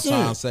saying what we saying.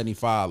 All-time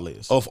 75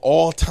 list. Of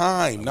all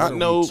time. Not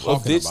no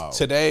of this about?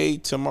 Today,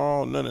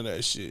 tomorrow, none of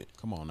that shit.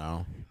 Come on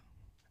now.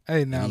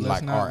 Hey, now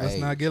let's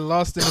not get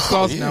lost in the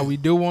sauce. Now we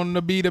do want him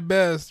to be the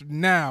best.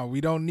 Now we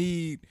don't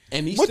need.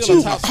 And he's still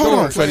a top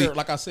 12 player.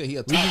 Like I said, he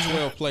a top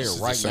 12 player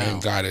right now.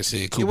 Same guy that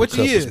said Cooper Cup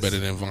is better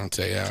than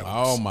Vontae Adams.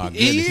 Oh my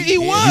goodness, he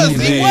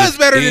was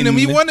better than him.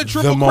 He won the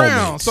Triple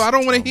Crown, so I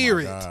don't want to hear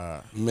it.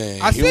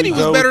 Man, I said he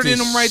was better than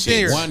him right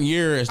there. 1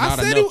 year is not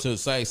enough to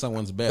say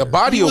someone's better. The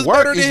body of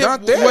work is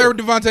not there. Where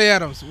Devontae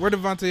Adams? Where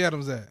Devontae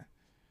Adams at?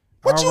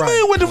 What you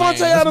mean with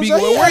Devontae Adams?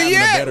 Where he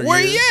at? Where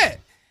he at?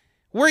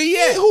 Where he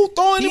at? Who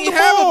throwing him the ball? He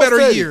have a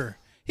better year.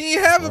 He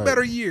ain't have a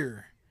better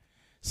year.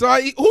 So who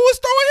was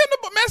throwing him the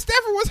ball? Matt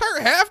Stafford was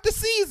hurt half the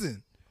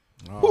season.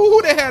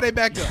 Who they had they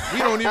back up? We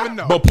don't even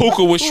know. But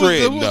Puka was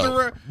shredding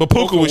though. But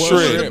Puka was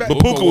shredding.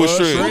 But Puka was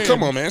shredding.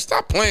 Come on, man,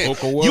 stop playing.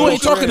 You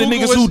ain't talking to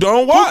niggas who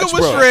don't watch, Puka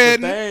was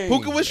shredding.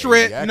 Puka was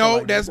shredding.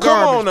 No, that's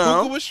garbage.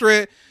 Puka was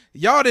shredding.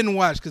 Y'all didn't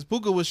watch because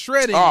Puka was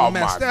shredding when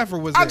Matt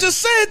Stafford was there. I just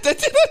said that.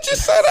 Did I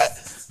just say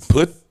that?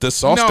 Put the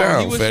sauce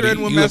down, he was Fetty.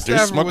 shredding when Matt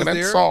Stafford was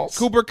there. Sauce.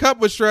 Cooper Kupp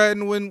was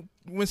shredding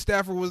when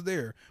Stafford was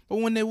there. But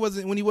when he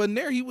wasn't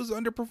there, he was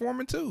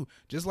underperforming too.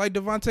 Just like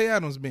Devontae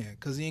Adams been,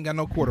 because he ain't got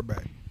no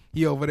quarterback.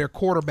 He over there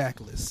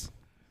quarterbackless.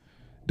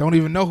 Don't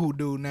even know who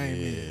dude name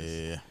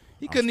is.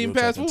 He couldn't even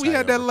pass. Well, we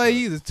had that lay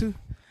either too.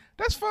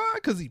 That's fine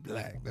because he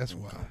black. That's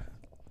why.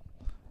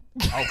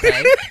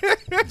 Okay.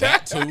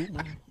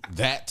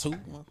 That too.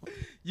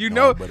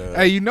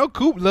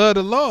 Coop love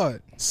the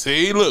Lord.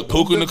 See, look,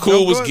 Puka and the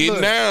Cool was getting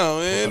down,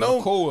 man.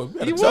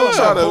 He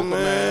was.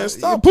 Man.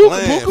 Stop Puka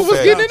playing. was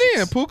getting it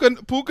in.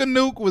 Puka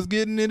Nuke was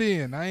getting it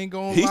in. I ain't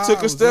going to lie. He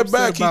took a step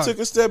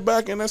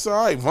back, and that's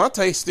all right.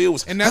 Vontae still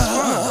was. And that's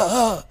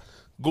fine.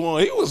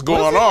 He was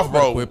going off,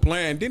 bro. We're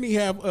playing. Didn't he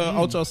have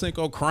Ocho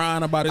Cinco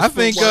crying about his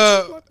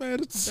footwork? Who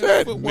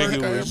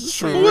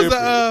was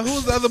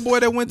the other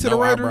boy that went to the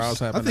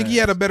Raiders? I think he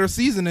had a better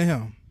season than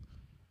him.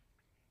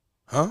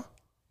 Huh?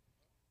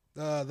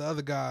 The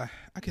other guy,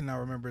 I cannot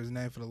remember his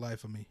name for the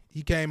life of me.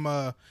 He came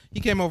over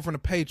from the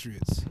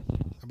Patriots,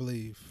 I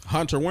believe.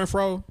 Hunter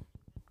Renfrow?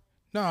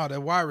 No, the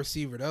wide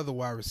receiver, the other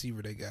wide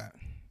receiver they got.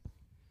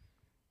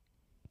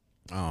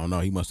 I don't know.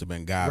 He must have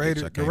been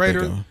garbage.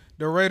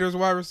 The Raiders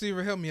wide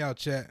receiver. Help me out,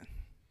 chat.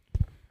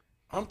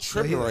 I'm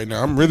tripping right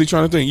now. I'm really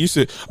trying to think. You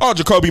said,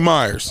 Jacoby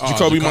Myers.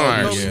 Jacoby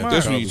Myers. Yeah,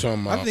 that's what you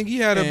talking about. I think he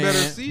had a better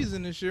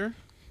season this year.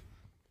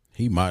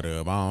 He might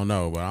have. I don't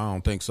know, but I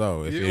don't think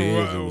so. If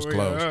it was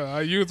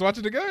close. You was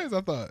watching the guys,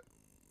 I thought.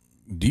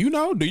 Do you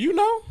know?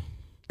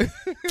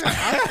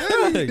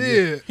 I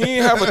did. He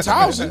didn't have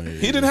 1,000.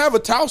 He didn't have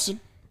 1,000.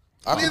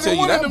 I can tell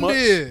you that much.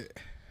 Did.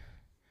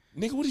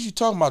 Nigga, what are you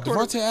talking about?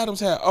 Devontae Adams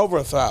had over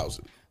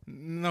 1,000.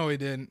 No, he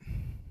didn't.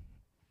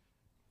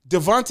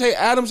 Devontae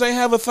Adams ain't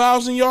have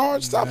 1,000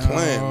 yards? Stop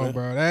playing, man.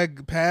 Bro.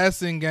 That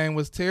passing game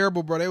was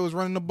terrible, bro. They was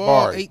running the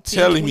ball Bart, 18,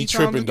 telling 20 me times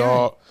tripping, a game.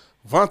 dog.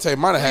 Devontae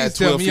might have had Please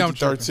tell 12, me I'm 50,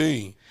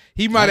 13.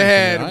 He might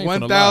have had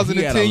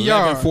 1,010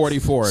 yards.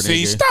 44.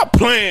 See, stop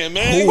playing,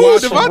 man. Who,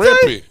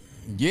 Devontae?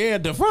 Yeah,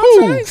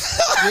 Devontae.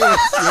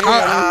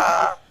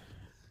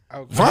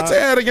 Devontae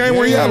had a game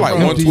where he had like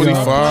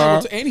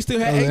 125. And he still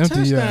had 8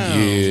 touchdowns.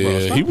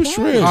 Yeah, he was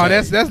shredded. Oh,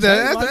 that's a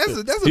bad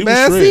season.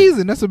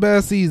 That's a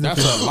bad season.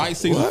 That's a light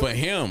season for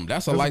him.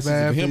 That's a light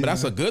season for him, but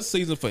that's a good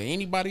season for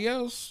anybody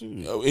else.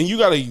 And you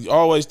got to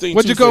always think,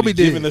 what Jacoby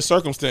did. Given the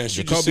circumstance,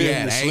 you just see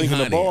him slinging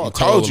the ball. I I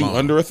told you,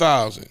 under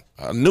 1,000.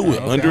 I knew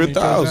it, under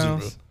 1,000,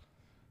 bro.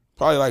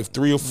 Probably like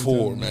 3 or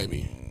 4,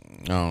 maybe.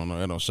 I don't know.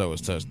 That don't show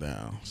his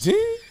touchdown.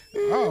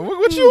 Oh,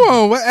 what you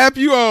on? What app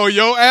you on?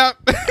 Your app?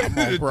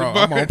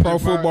 I'm on Pro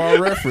Football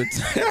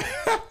Reference.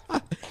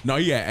 No,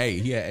 he had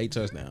 8. He had 8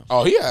 touchdowns.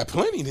 Oh, he had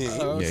plenty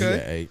then. Okay. Yeah, he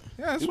had 8.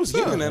 Yeah, He was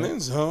getting that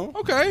end zone.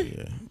 Okay.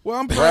 Yeah. Well,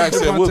 I'm Bragg proud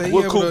said, of Devontae.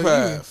 what Coop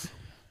have?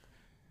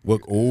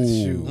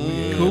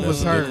 Coop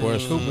was hurt.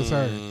 Coop was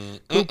hurt.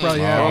 Coop probably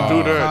had Don't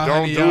do that. 500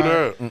 Don't do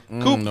yards.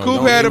 that.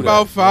 Coop had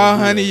about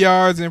 500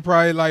 yards and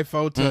probably like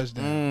 4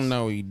 touchdowns.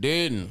 No, he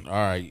didn't. All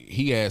right.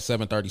 He had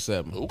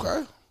 737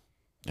 Okay.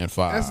 and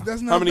 5.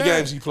 That's not How many bad.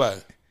 games he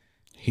played?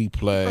 He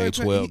played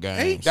 12 8?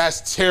 games.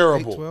 That's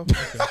terrible. 12?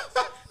 Okay.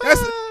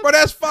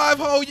 That's 5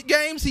 whole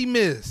games he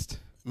missed.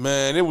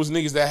 Man, it was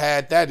niggas that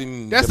had that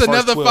in That's the first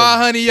another 12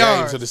 500 games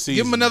yards. of the season.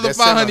 Give him another That's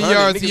 500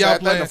 yards. Niggas He out had that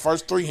in playing. the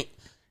first 4 weeks.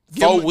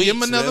 Give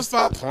him another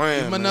Stop 5.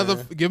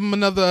 playing, Give him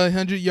another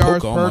 100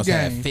 yards Puka per almost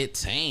had game.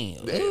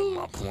 15. Damn,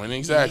 my point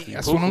exactly.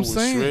 That's Puka what I'm was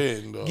saying.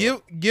 shredding,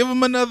 dog. Give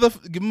him another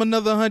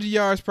 100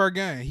 yards per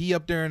game. He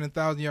up there in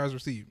 1,000 yards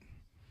received.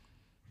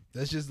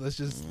 Let's just.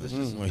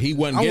 Well, he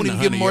wasn't I getting wouldn't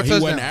even give him 100 more yards. He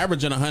wasn't touchdowns.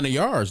 averaging 100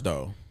 yards,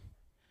 though.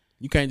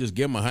 You can't just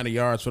give him 100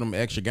 yards for them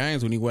extra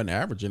games when he wasn't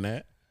averaging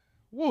that.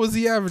 What was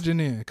he averaging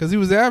in? Because he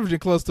was averaging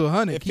close to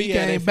 100. If he he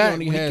came back.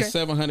 only had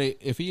 700,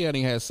 if he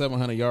only had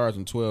 700 yards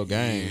in 12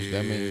 games,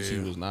 that means he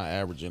was not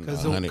averaging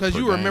 100. Because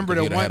you remember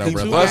the He'd one, have the had 2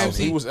 over games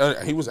 1,000. He was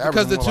averaging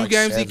because the more 2 like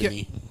games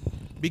 70.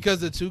 because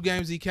the 2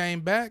 games he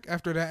came back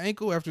after that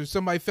ankle, after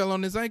somebody fell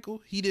on his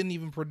ankle, he didn't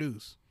even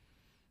produce.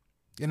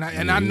 And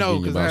I know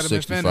because I had him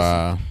in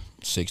fantasy.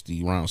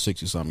 60, around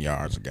 60-something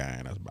yards a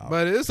game. That's about.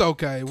 But it's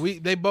okay.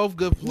 They both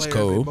good players. It's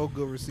cool. They both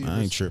good receivers.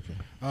 I ain't tripping.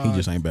 He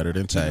just ain't better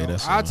than Tay.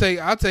 That's all.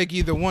 I'll take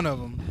either one of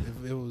them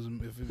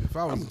if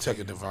I was. I'm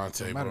taking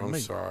Devontae, Matter bro. to I'm me.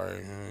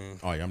 sorry. Man.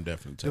 Oh yeah, I'm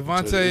definitely taking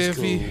Devontae, It's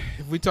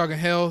if we talking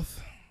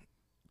health,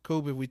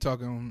 Coop, if we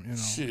talking,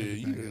 Shit,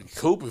 everything. you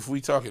Coop if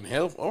we talking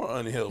health or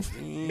unhealth.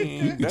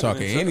 You can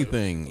talking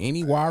anything,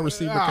 any wide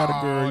receiver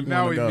category. You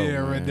Now wanna we go, being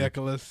man.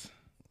 ridiculous.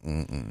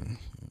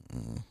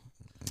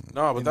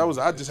 No, but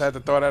I just had to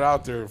throw that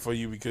out there for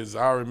you because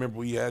I remember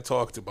we had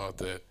talked about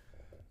that.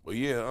 But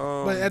yeah,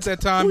 But at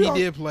that time, he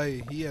did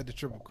play. He had the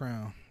Triple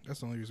Crown. That's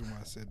the only reason why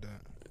I said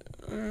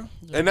that.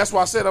 and that's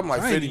why I said I'm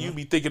like, I ain't Fetty, even- you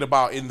be thinking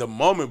about in the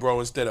moment, bro,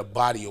 instead of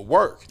body of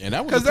work. And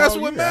that was 'Cause a that's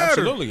pro what year. mattered.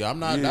 Absolutely, I'm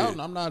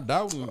not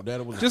doubting that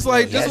it was Just he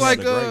like had a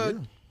great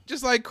year.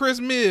 just like Chris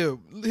Mill,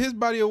 his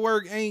body of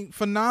work ain't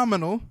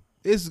phenomenal.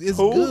 It's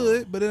Who?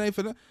 good, but it ain't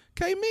phenomenal.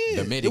 K The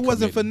Mill, midi it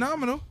wasn't committee.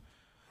 phenomenal.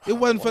 It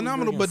wasn't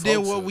phenomenal, bringing but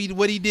then folks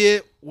what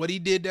he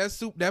did that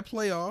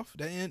playoff,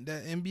 that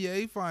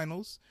NBA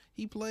Finals,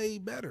 he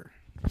played better,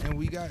 and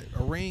we got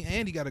a ring,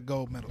 and he got a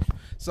gold medal.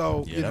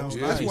 So Yeah, you that know was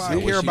that's nice. why I I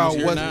wish care he about was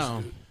here what.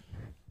 now.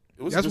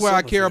 It was That's a good why I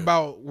summer care for him.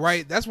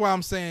 about That's why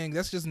I'm saying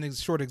that's just a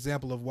short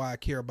example of why I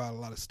care about a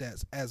lot of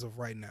stats as of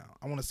right now.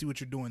 I want to see what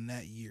you're doing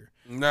that year.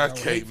 Not I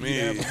would Kate hate for you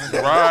to Man. have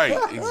a-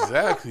 Right,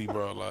 exactly,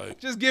 bro. Like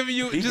Just giving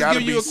you he a gotta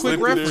be quick slick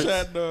reference.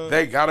 with it.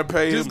 They gotta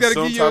pay him Just gotta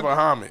some give you type a- of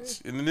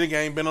homage. And the nigga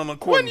ain't been on the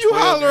court. When in you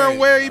 12 hollering games.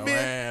 where he Oh, been?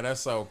 man, that's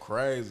so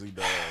crazy,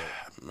 dog.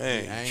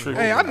 Man, ain't tripping.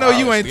 Hey, I know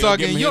you ain't Still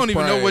talking. give him You don't his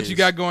even know what you praise.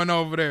 got going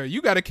on over there.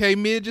 You got a K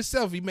mid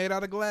yourself. He made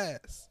out of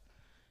glass.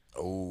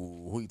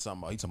 Oh, who you talking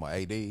about? He talking about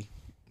AD?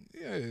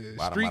 Yeah,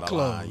 Bottom street of the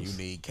clothes. line, you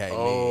need K.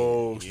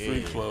 Oh,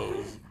 street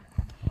clothes.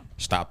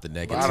 Stop the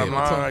negativity. Bottom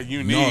line,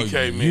 you need No,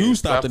 K-Man. you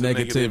stop the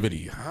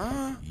negativity.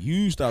 Huh?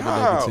 You stop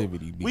How? the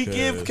negativity. We because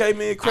give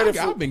K-Man credit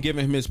for. I've been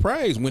giving him his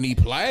praise when he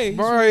plays.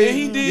 Bro, Yeah,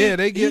 he did. Yeah,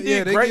 they give. He did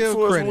Yeah, they great give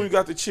for us credit. when we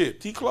got the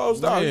chip. He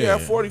closed out. He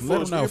had 40 for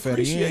Let us. him know, We Fetty. He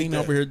appreciate ain't that.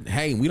 over here.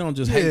 Hey, we don't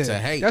just hate to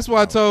hate. That's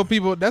why I told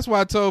people. That's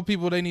why I told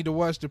people they need to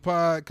watch the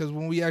pod because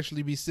when we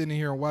actually be sitting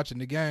here and watching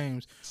the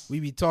games, we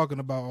be talking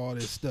about all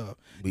this stuff.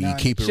 We Now,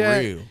 keep it chat,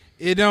 real.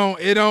 It don't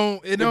be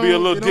a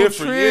little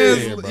different,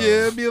 yeah, bro. Yeah,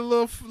 it'd be a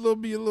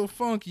little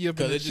funky up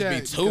in Because the it just chat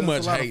be too because much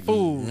it's a lot of hate.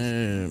 fools.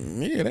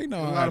 Yeah, they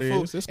know A how lot it of is.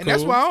 fools. It's And cool.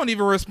 that's why I don't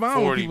even respond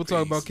when 40 people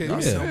talk about piece.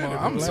 KD Yeah. no more.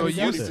 I'm so 40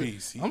 used.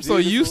 piece. He I'm did so for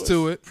used us.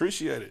 to it.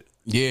 Appreciate it.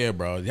 Yeah,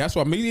 bro. That's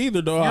why me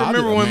either, though. You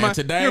remember when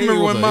today you remember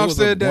it was when a- Mom it was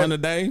said a that? one a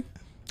day?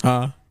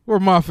 Huh? Where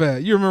Muff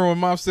at? You remember when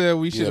Muff said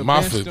we should have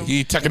benched him?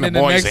 He taking and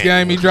the then boys. The next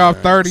game he dropped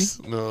 30.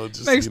 No,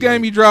 just, next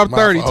game he dropped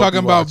 30. Talking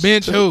about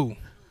bench who?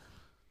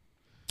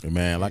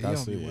 Man, like I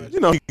said, you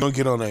know, he gonna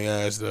get on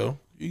their ass though.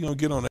 You gonna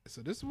get on that.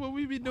 So this is what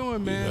we be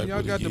doing, man.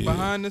 Y'all got the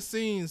behind the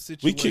scenes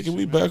situation. We kicking,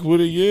 we back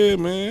with it, yeah,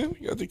 man.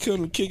 We got to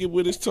come and kick it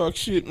with us, talk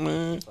shit,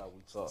 man.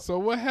 So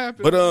what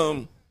happened?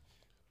 But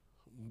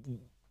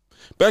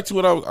back to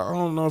what I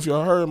don't know if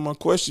y'all heard my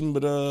question,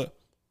 but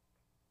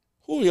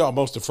who are y'all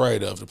most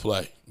afraid of to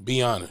play?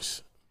 Be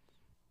honest.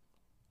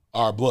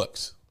 Our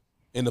Bucks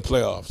in the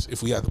playoffs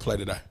if we have to play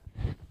today.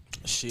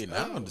 Shit,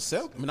 now the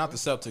Celtics. I mean, not the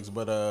Celtics,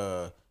 but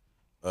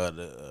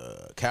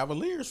the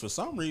Cavaliers for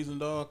some reason,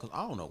 dog. Because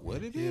I don't know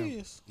what it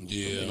is.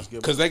 Yeah,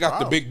 because they got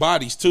the big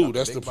bodies too.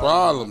 That's the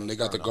problem. They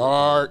got the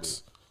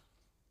guards.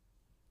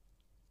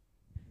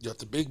 You got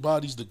the big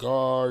bodies, the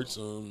guards,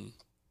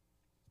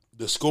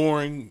 the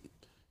scoring.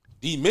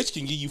 D. Mitch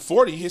can give you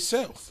 40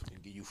 himself. He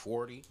can give you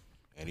 40.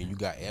 And then you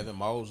got Evan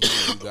Mosley,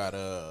 and you got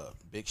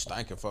big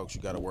stinking folks you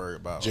got to worry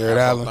about. Jared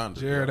Allen.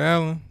 Thunder, Jared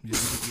Allen. Yeah,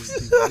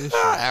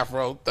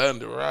 Afro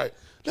Thunder, right?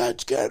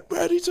 Let's get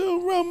ready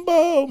to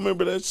rumble.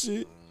 Remember that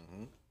shit?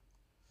 Mm-hmm.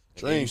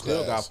 Dream you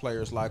still got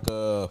players like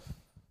you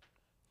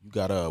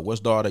got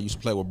what's dog that used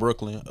to play with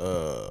Brooklyn?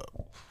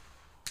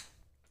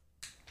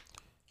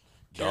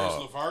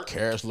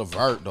 Karis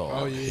LeVert, dog.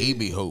 Oh, yeah. He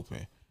be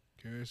hooping.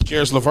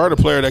 Karis LeVert, a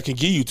player that can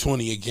give you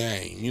 20 a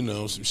game, you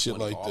know, some shit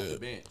like off that. The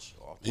bench.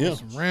 Yeah.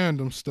 some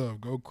random stuff.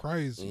 Go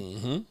crazy.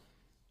 Mm-hmm.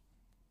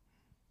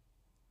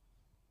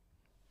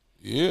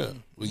 Yeah.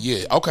 Well,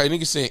 yeah. Okay,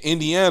 niggas saying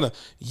Indiana.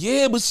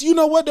 Yeah, but you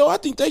know what, though? I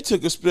think they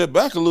took a step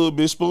back a little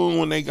bit, Spoon,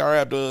 when they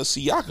grabbed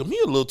Siakam. He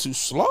a little too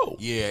slow.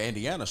 Yeah,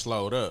 Indiana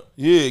slowed up.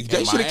 Yeah,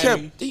 they should have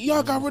kept.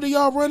 Y'all got rid of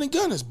y'all running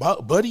gunners.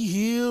 Buddy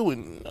Hill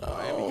and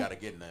Miami got to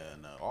get in the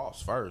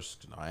offs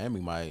first. Miami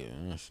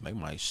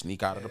might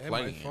sneak out of the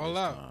play. Fall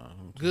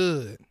out.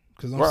 Good,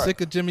 because I'm sick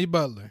of Jimmy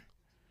Butler.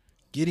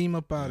 Get him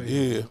up out of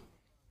here. Yeah.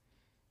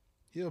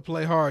 He'll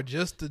play hard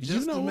just to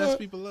mess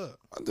people up.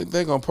 I think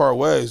they're going to part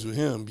ways with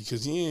him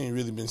because he ain't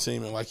really been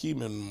seeming like he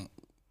been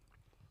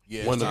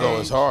wanting to go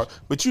as hard.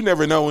 But you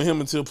never know with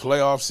him until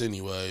playoffs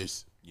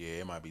anyways.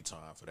 Yeah, it might be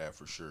time for that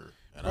for sure.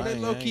 And they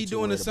low-key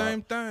doing the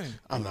same thing.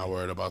 I'm not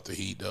worried about the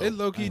Heat, though. They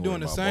low-key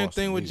doing the same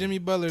thing with Jimmy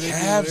Butler. They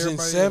Cavs in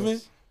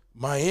 7,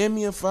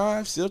 Miami in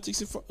 5,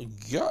 Celtics in 4.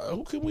 God,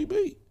 who can we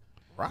beat?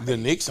 Right. The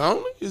Knicks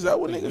only? Is that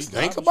what niggas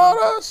think about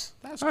us?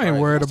 I ain't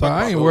worried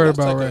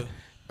about Rag.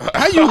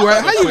 How you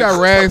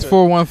got Rags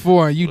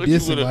 414 and you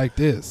dissing like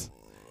this?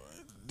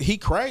 He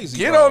crazy.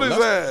 Get on his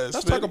ass.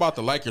 Let's talk about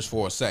the Lakers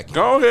for a second.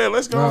 Go ahead.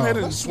 Let's go ahead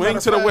and swing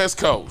to the West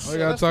Coast. We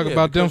gotta talk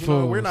about them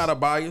fools. We're not a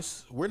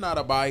biased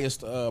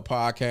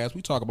podcast.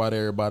 We talk about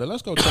everybody.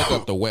 Let's go check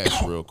up the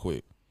West real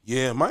quick.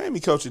 Yeah, Miami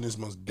coaching is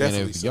most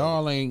definitely. And if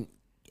y'all ain't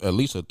at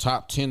least a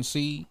top 10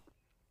 seed,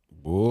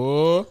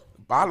 boy.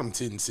 Bottom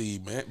 10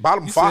 seed, man.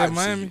 Bottom 5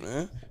 seed,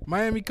 man.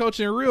 Miami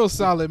coaching real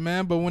solid,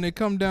 man. But when it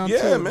come down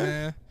to it,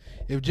 man,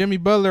 if Jimmy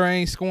Butler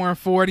ain't scoring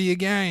 40 a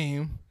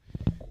game,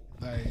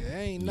 like it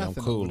ain't nothing.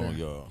 I'm cool on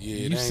y'all.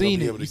 Yeah, you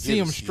seen it. You see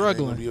them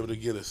struggling. Be able to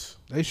get us.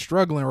 They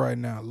struggling right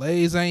now.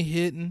 Lays ain't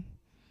hitting.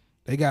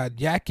 They got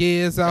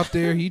Yaquez out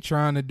there. He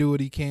trying to do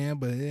what he can,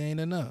 but it ain't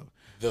enough.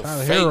 The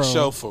fake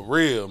show for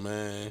real,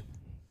 man.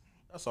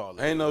 That's all.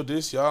 Ain't no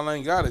this. Y'all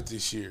ain't got it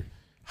this year.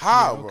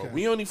 How, bro?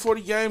 We only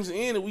 40 games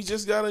in, and we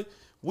just gotta.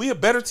 We a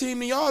better team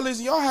than y'all is,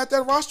 and y'all had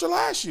that roster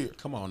last year.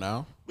 Come on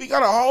now. We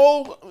got a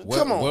whole.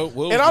 Come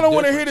on. And I don't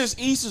want to hear this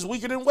East is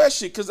weaker than West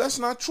shit, because that's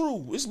not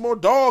true. It's more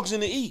dogs in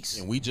the East.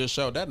 And we just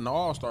showed that in the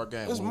All-Star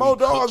game. There's more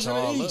dogs in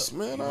the East,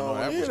 man. I don't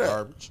want to hear that.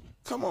 Garbage.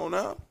 Come on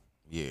now.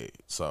 Yeah.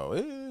 So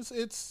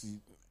it's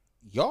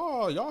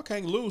y'all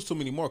can't lose too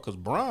many more, because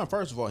Bron,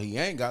 first of all, he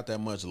ain't got that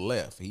much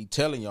left. He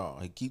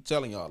keep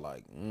telling y'all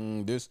like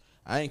this.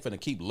 I ain't finna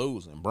keep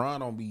losing.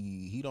 Bron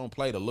don't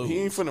play to lose. He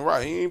ain't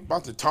finna He ain't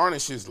about to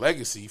tarnish his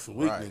legacy for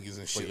weak niggas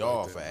and shit. For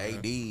y'all, like that, for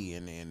AD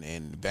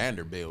and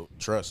Vanderbilt,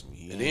 trust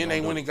me. And then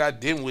they went and got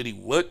Dinwiddie.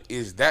 What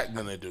is that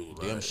gonna do?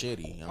 Damn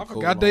shitty. I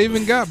forgot they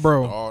even got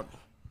bro.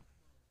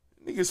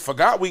 Niggas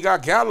forgot we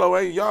got Gallo.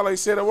 Y'all ain't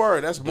said a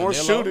word. That's more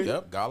shooting.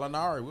 Yep,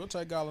 Gallinari. We'll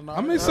take Gallinari.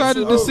 I'm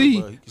excited to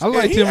see. I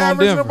liked him on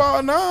Denver.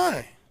 About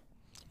 9.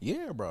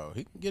 Yeah, bro.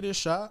 He can get his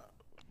shot.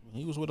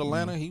 He was with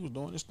Atlanta. He was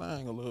doing his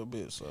thing a little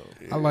bit. So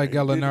I like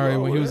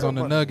Gallinari when he was on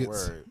the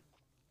Nuggets.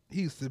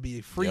 He used to be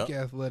a freak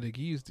athletic.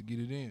 He used to get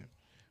it in.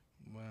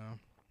 Wow.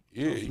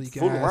 Yeah, he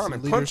fool around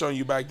and punch on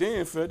you back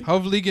then, Fetty.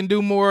 Hopefully he can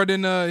do more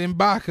than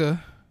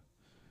Ibaka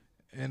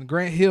and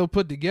Grant Hill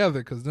put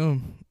together, because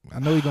I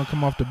know he's going to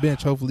come off the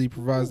bench. Hopefully he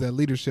provides that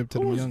leadership to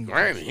them young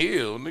guys. Grant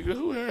Hill? Nigga,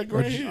 who had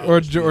Grant Hill? Or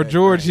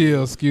George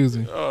Hill, excuse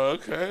me. Oh,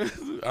 okay.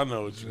 I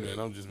know what you meant.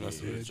 I'm just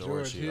messing with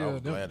George Hill.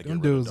 Them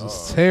dudes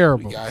is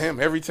terrible. We got him.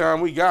 Every time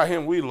we got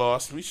him, we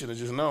lost. We should have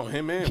just known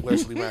him and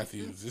Wesley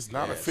Matthews. It's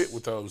not a fit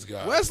with those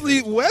guys.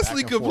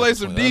 Wesley could play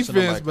some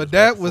defense, but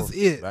that was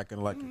it. Back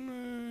in like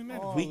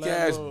weak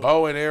ass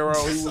bow and arrow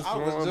he was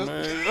throwing,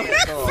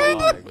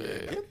 man.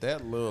 Get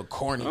that little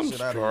corny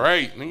shit out of here.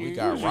 Great, nigga. We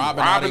got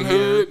Robin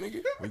Hood.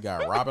 Nigga. We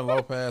got Robin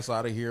Lopez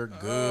out of here.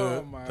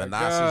 Good. Oh, my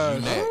Thanasis,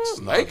 you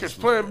next. No, Lakers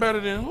playing better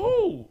than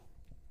who?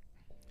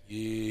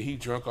 Yeah, he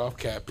drunk off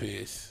cat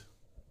piss.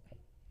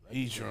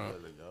 He drunk.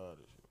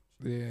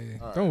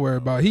 Yeah. Don't worry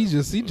about it. He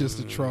just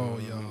a troll,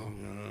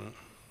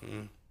 y'all.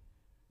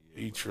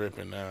 He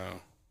tripping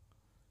now.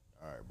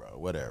 All right, bro.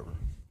 Whatever.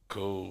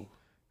 Cool.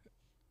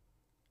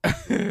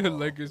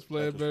 Lakers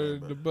playing better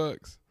than the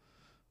Bucks.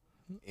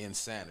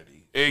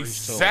 Insanity.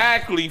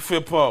 Exactly,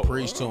 Fippo.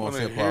 Preach to I him, want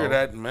to Fippo. hear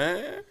that,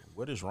 man.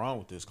 What is wrong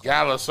with this?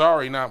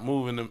 Gallinari not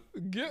moving them.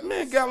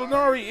 Man,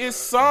 Gallinari is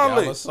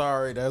solid.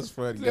 Sorry, that's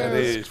funny. That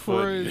is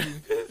crazy.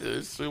 funny.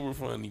 It's super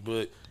funny,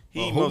 but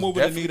he Who most moving the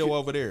definitely needle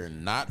over there?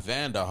 Not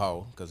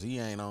Vanderho, because he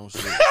ain't on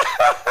shit.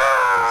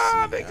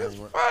 I think it's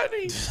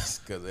funny.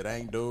 Because it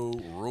ain't dude.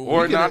 Rule.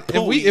 Or not.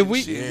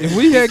 If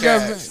we had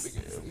got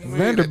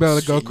Vanderbilt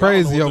would go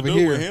crazy over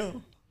here.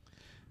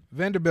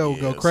 Vanderbilt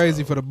would go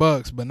crazy for the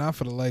Bucks, but not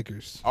for the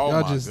Lakers. Oh,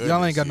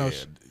 y'all ain't got no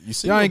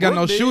y'all ain't got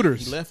no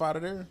shooters. He left out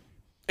of there.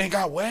 And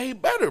got way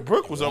better.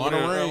 Brooke was over Won a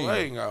there in ring. LA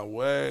and got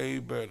way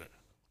better.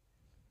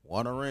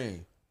 Won a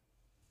ring.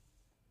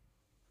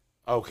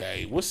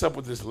 Okay, what's up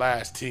with this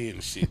last 10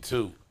 shit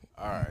too?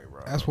 All right,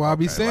 bro. That's why I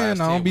be saying last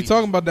I 10 don't be we-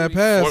 talking about that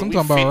pass. I'm We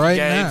talking 50 about right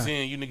games now.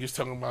 in, you niggas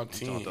talking about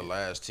 10. On the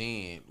last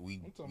 10,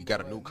 we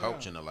got a new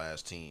coach in the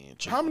last 10.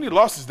 How many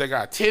losses they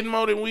got? 10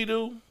 more than we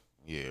do?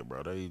 Yeah,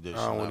 bro. They just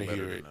I don't not wanna better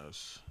hear than it.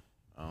 us.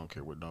 I don't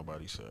care what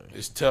nobody say.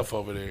 It's tough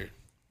over there.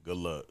 Good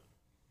luck.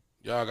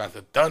 Y'all got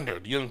the Thunder,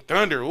 the Young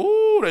Thunder.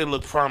 Ooh, they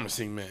look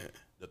promising, man.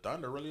 The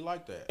Thunder really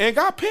like that. And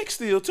got picks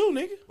still too,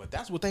 nigga. But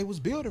that's what they was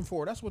building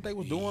for. That's what they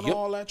was doing Yep.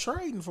 all that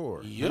trading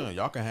for. Yep.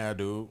 Y'all can have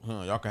dude.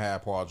 Y'all can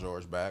have Paul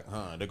George back.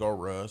 They go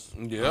Russ.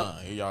 Yep.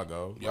 Here y'all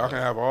go. Y'all can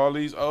have all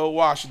these old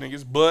wash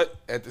niggas, but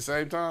at the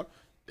same time,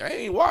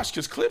 they ain't washed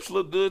because Clips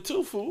look good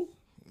too, fool.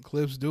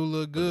 Clips do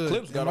look good.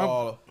 Clips got And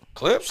all.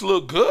 Clips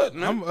look good,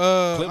 man. I'm got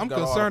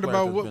all concerned the players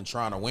about that's what. been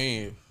trying to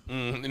win.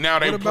 And now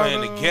they What about,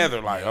 playing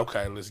together like,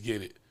 okay, let's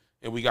get it.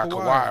 And we got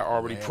Kawhi. Kawhi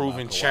already Led by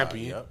proven Kawhi.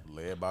 champion. Yep,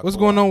 led by What's Kawhi.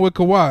 going on with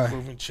Kawhi?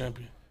 Proven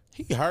champion.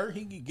 He hurt.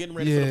 He getting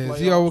ready Yeah, for the playoffs. is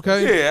he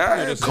okay?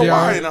 Yeah, Is he Kawhi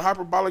alright? in a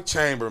hyperbolic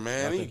chamber,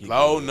 man. I He think he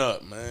loading good.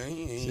 up, man.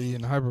 See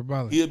in the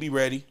hyperbolic. He'll be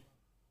ready.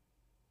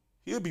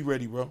 He'll be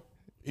ready, bro.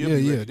 He'll Yeah,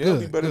 be yeah, ready. They'll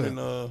be good, better good.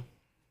 than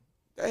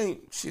they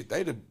ain't shit.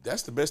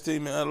 That's the best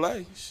team in LA.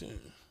 Shit.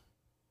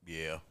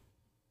 Yeah.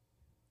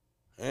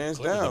 Hands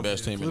Clippers down. the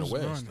best team in the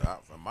Clippers West,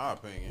 running. in my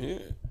opinion. Yeah.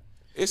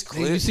 It's And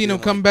Clips. you seen him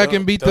and, come like, back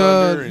and beat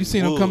Thunder the. You and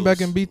seen him come back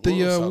and beat the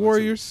Wolves solid too.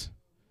 Warriors,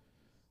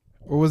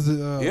 or was it?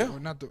 Yeah. Or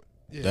not the.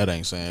 Yeah. That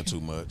ain't saying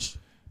too much.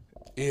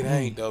 It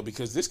ain't though,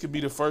 because this could be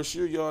the first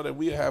year, y'all, that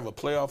we have a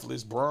playoff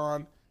list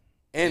Bron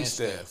and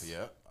Steph.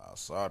 Yep, I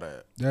saw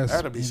that. That's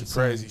That'll be some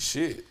insane. crazy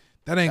shit.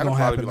 That ain't That'll gonna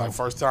probably happen. be like Like,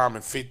 first time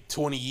in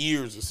 20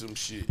 years or some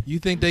shit. you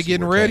think they See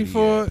getting where ready KD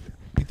for at. it?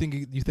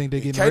 You think they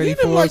getting KD ready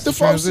didn't for like us the to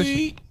first transition?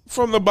 seed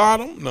from the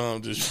bottom. No,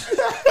 I'm just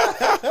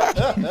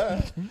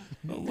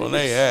on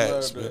their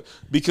ass, man.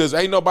 Because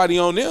ain't nobody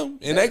on them,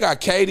 and they got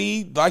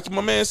KD. Like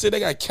my man said, they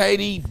got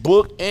KD,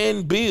 Book,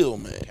 and Bill,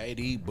 man.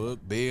 KD, Book,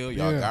 Bill,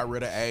 y'all Yeah. got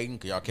rid of Aiden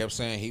because y'all kept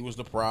saying he was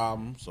the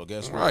problem. So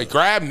guess All what? right,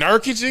 grab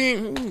Nurkic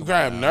in.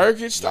 Grab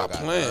Nurkic. Stop Y'all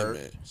got playing, hurt.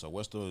 man. So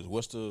what's the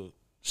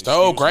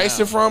Stole excuse Grayson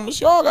now? from us.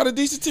 Y'all got a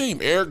decent team.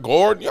 Eric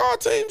Gordon. Y'all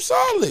team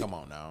solid. Come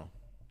on now.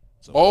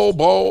 So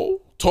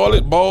Bowl,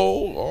 toilet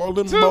bowl, all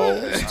them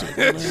bowls.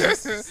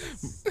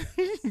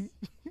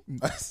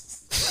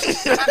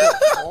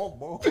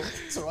 bowl,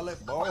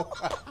 toilet bowl.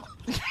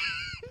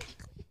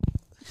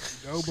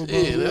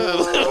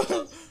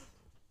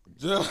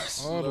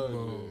 Just All the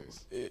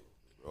balls.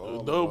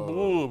 No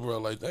bull, bro.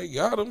 Like they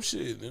got them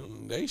shit.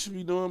 They should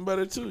be doing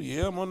better too.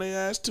 Yeah, I'm on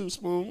their ass too,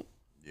 Spoon.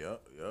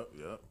 Yep.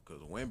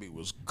 Because Wemby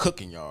was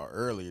cooking y'all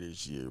earlier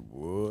this year,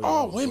 boy.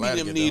 All I'm women glad to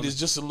them get need them. is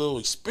just a little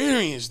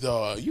experience,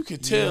 dog. You can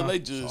tell they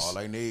That's just all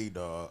they need,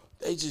 dog.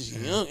 they just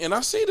young. And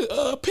I see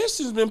the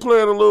Pistons been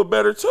playing a little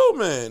better too,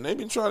 man. They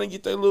been trying to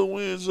get their little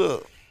wins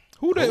up.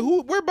 Where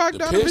Bogdanovich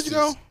go?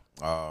 Pistons.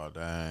 Oh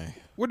dang.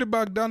 Where did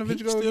Bogdanovich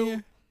He go still-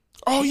 again?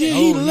 Oh yeah, Oh,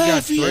 he he got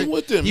left. He straight- ain't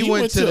with them. he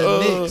went to the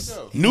Knicks.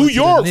 He New went to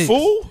the York, Knicks.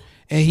 fool.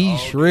 And he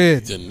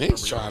shred. The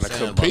Knicks trying to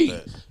saying about compete.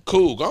 that.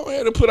 Cool. Go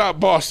ahead and put out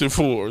Boston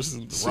for us.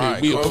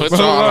 Right. We'll Go put put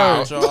y'all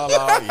out. Y'all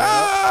out,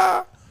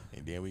 yeah.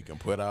 And then we can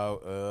put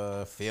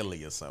out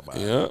Philly or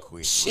somebody. Yeah.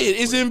 Quick. Shit,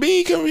 is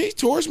Embiid coming? He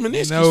tore his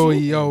meniscus. No, fool.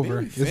 he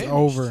over. He It's finished.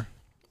 over.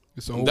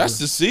 It's over. That's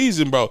the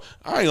season, bro.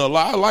 I ain't gonna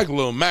lie. I like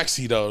Lil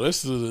Maxie though.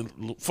 That's the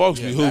folks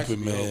be Yeah, Maxey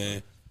hooping, be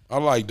man. I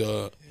like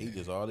dog. He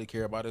just all he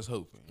care about is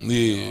hooping. Yeah.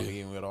 You know, he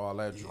ain't with all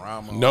that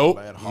drama. Nope.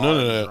 All that None hard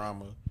of that.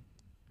 drama.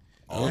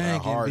 All Dang,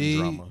 that hard Embiid.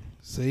 drama.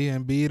 See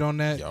Embiid on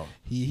that. Yo.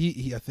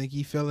 He I think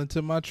he fell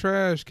into my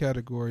trash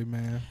category,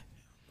 man.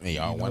 And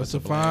y'all You know, wanted it's to a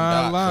blame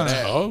fine Doc line. for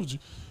that. Told you.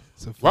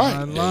 It's a Right.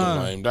 fine Yeah, line.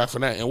 blame Doc for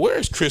that. And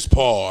where's Chris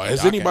Paul? Has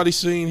Doc anybody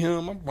seen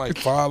him? I might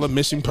file a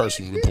missing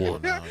person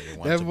report. You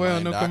wanted That to boy on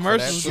blame the Doc for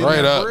commercials that getting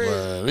Straight that up, bread.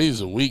 man.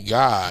 These are weak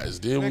guys.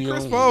 Then Man, we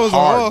Chris on Paul was an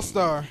Harden.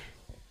 all-star.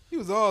 He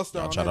was an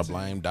all-star. Y'all on try that to team.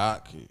 blame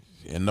Doc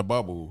in the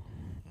bubble.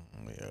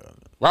 Yeah.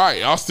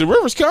 Right. Austin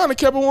Rivers kind of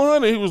kept it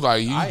 100. He was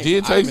like, I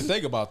didn't even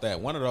think about that.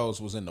 One of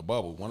those was in the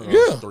bubble. One of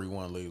those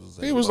 3-1 leads was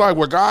in He the was bubble. like,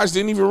 where guys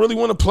didn't even really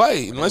want to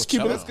play. And let's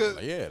keep it. That's because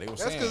they were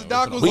that's saying. because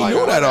Doc was We like, knew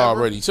that whatever.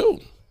 already, too.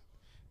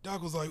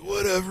 Doc was like,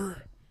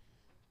 whatever.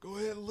 Go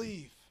ahead and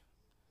leave.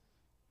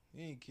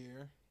 He ain't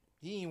care.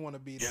 He ain't want to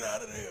be there. Get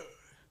out of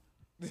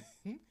there.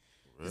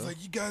 He's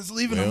like, you guys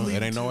leaving? Well, I'm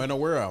leaving it ain't too. no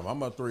nowhere. If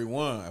I'm up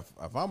 3-1,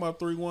 if I'm up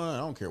 3-1, I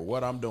don't care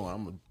what I'm doing.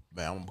 I'm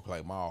gonna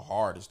play my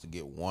hardest to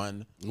get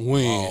one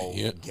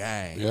Win.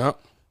 game. Yeah.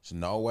 There's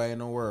no way in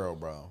the world,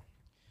 bro.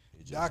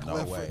 It's just Doc no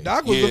left. way.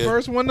 Doc was the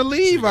first one to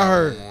leave. I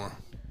heard.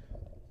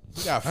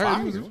 He got I heard he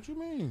fired. was- What you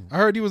mean? I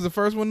heard he was the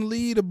first one to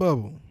lead the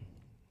bubble.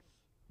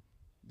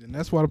 And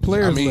that's why the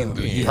players I mean,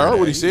 left. you heard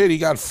what he said. He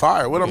got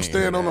fired. What I'm Yeah,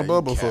 staying on the you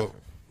bubble for?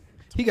 capping.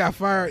 He got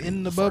fired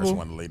in the First bubble.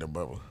 one to lead the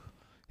bubble.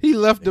 He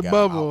left They the got out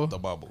bubble. The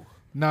bubble.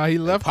 Nah, he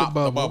left the popped the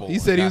bubble. bubble He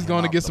and said he got was him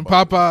going to out get the some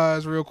bubble.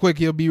 Popeyes real quick.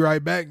 He'll be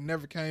right back.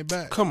 Never came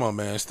back. Come on,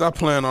 man. Stop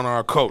playing on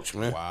our coach,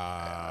 man.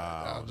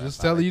 Wow. just That's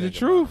how telling they you the think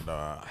truth.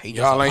 about it, dog.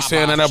 Y'all ain't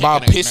saying nothing Popeyes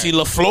about chicken Pissy and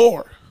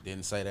LaFleur.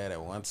 Didn't say that at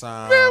one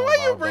time. Man, why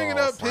you about bringing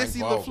dog up Frank Pissy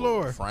Vogel.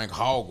 LaFleur? Frank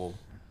Hogel.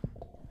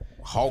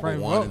 Hogel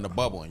Frank won Vogel. in the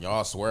bubble, and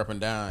y'all swear up and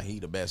down he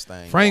the best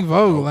thing. Frank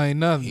Vogel ain't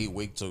nothing. He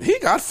weak too. He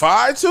got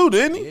fired, too,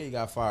 didn't he? Yeah, he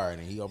got fired,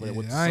 and he over there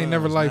with the I ain't Suns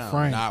never liked now,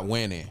 Frank. Not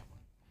winning.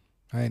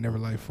 I ain't never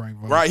liked Frank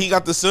Vogel. Right, he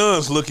got the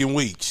Suns looking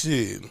weak.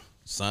 Shit.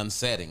 Sun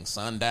setting,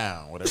 sun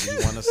down, whatever you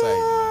want to say.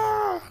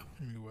 I'm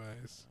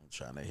Anyways.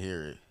 trying to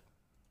hear it.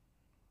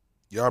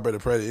 Y'all better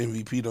pray the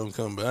MVP don't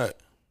come back.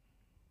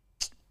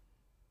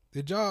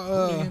 Did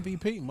y'all Who the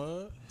MVP,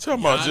 mud? Talking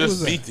about Giannis.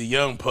 just beat the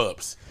young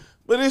pups.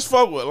 But it's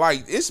folk with,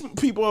 like, it's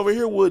people over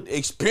here with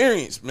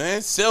experience,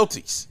 man.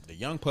 Celtics The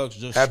young pucks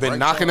just have been straight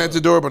knocking up. at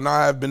the door, but not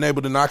have been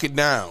able to knock it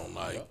down.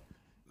 Like,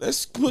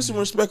 let's put some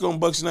respect on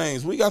Bucks'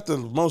 names. We got the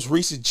most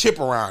recent chip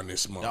around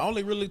this month. The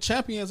only really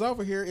champions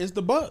over here is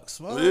the Bucks.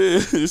 Mud. Yeah,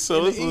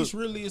 so In it's the East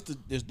really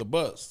is the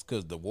Bucks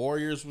because the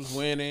Warriors was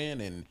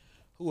winning, and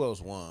who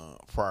else won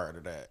prior to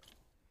that?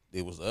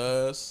 It was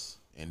us,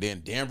 and then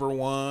Denver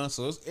won.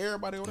 So it's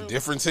everybody over there.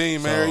 different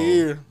team So, every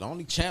year. The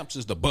only champs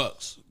is the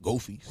Bucks.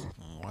 Goofies.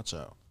 Watch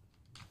out.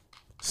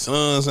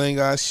 Suns ain't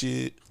got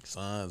shit.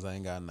 Suns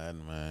ain't got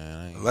nothing,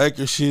 man. Ain't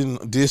Lakers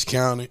shit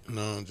discounted.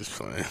 No, I'm just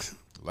playing.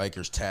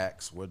 Lakers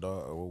tax. What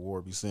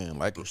Ward be saying?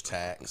 Lakers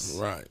tax.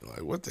 Right.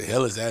 Like, what the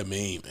hell does that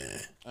mean, man?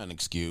 An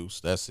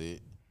excuse. That's it.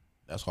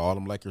 That's all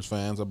them Lakers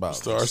fans about.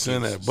 Start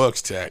saying that Excuses.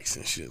 Bucks tax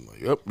and shit.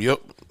 Like, yep.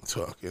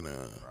 Talking.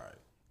 Right.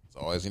 It's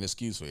always an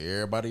excuse for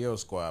everybody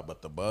else squad,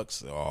 but the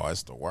Bucks,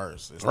 it's the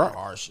worst. It's Right. the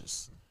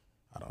harshest.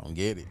 I don't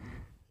get it.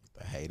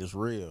 The hate is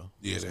real.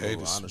 Yeah, It's the cool. hate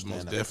I is understand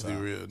most that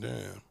definitely it's real.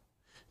 Damn.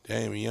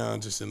 Damn,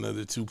 Yon, just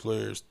another 2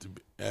 players to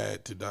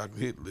add to Doc's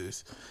hit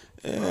list.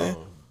 out.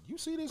 Bro, you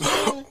see this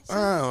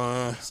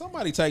man?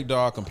 Somebody take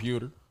dog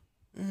computer.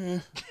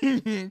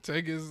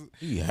 Take his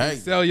He hate.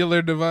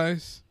 cellular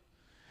device.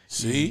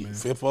 See,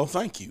 Fippo,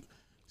 thank you.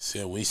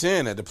 So we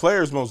saying that the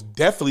players most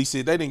definitely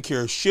said they didn't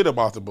care shit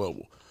about the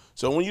bubble.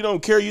 So when you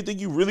don't care, you think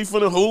you really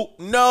finna hoop?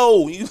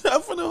 No, you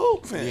not finna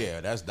hoop, fam. Yeah,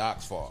 that's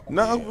Doc's fault.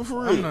 No, Yeah.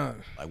 for I'm real. not.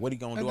 Like, what he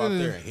gonna I do out didn't-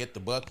 there and hit the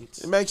buckets?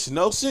 It makes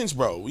no sense,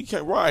 bro. We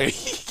can't. Right?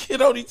 He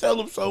can only tell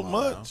him so on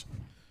much.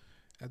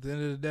 At the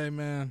end of the day,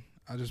 man,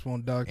 I just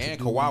want Doc to And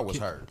do what Kawhi he was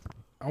can. hurt.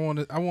 I want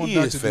He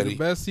Doc is to do fatty. the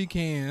best he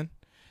can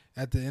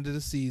at the end of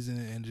the season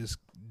and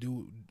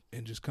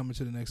just come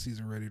into the next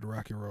season ready to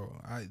rock and roll.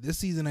 This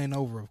season ain't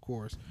over, of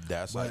course.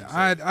 That's how But you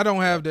say I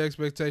don't have the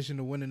expectation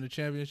of winning the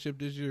championship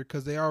this year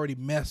because they already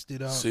messed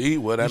it up. See,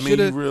 well, that You means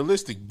you shoulda-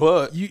 realistic,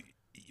 but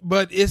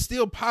But it's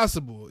still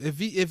possible. If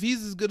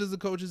he's as good as a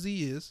coach as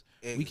he is,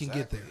 we can get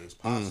Exactly. there. It's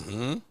possible.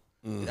 That's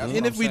And what if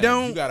I'm we saying.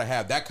 don't- you gotta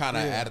have that kind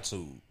of Yeah.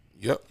 attitude.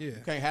 yep, Yeah. You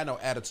can't have no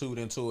attitude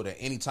into it. That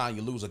anytime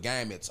you lose a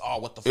game, it's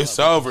what the fuck. it's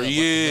what the over. fuck, what the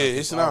Yeah, fuck,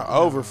 it's not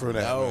over for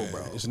that. No, man.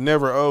 bro. It's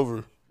never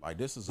over. Like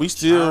this is We a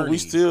still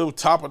journey.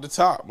 top of the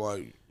top.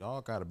 Like,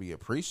 Y'all gotta be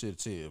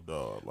appreciative,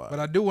 dog. Like, But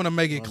I do want to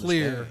make it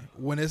clear understand.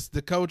 when it's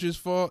the coach's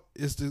fault,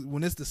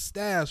 when it's the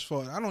staff's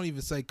fault. I don't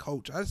even say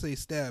coach. I say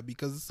staff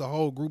because it's a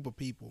whole group of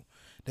people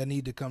that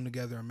need to come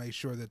together and make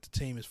sure that the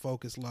team is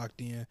focused,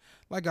 locked in.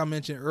 Like I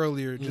mentioned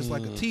earlier, just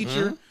like a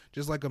teacher,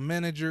 just like a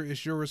manager,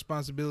 it's your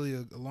responsibility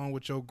along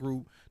with your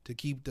group to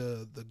keep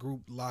the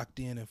group locked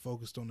in and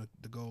focused on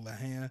the goal at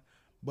hand.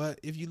 But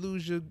if you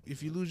lose your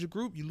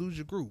group, you lose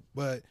your group.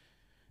 But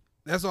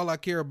that's all I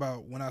care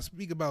about when I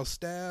speak about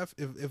staff.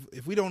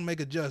 If we don't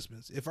make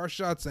adjustments, if our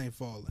shots ain't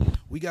falling,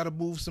 we got to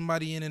move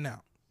somebody in and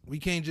out. We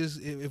can't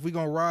just if we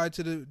gonna ride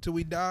till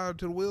we die,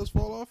 till the wheels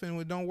fall off, and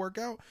it don't work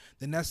out.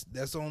 Then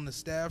that's on the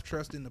staff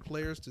trusting the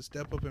players to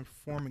step up and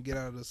perform and get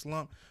out of the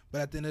slump.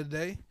 But at the end of the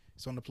day,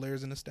 it's on the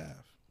players and the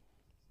staff.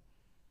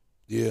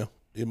 yeah,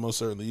 it most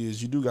certainly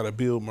is. You do got to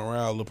build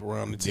morale up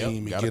around the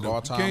team gotta and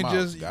call get them time can't out.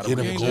 just- Gotta get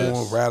them can't going,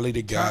 just- rally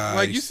the guys.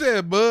 Like you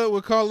said, Bud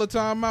would call a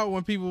timeout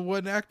when people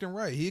wasn't acting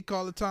right. He'd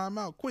call a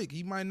timeout quick.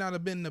 He might not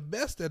have been the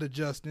best at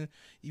adjusting.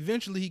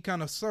 Eventually, he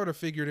kind of sort of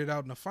figured it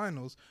out in the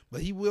finals,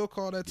 but he will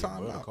call that Better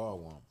timeout. call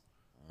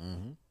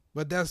one.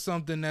 But that's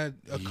something that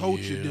a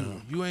coach should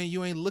do. Yeah.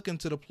 You ain't looking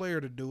to the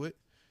player to do it.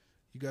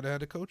 You got to have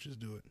the coaches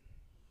do it.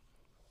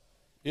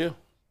 Yeah.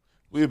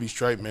 We'll be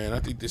straight, man. I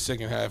think the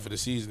second half of the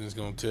season is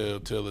going to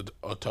tell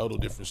a total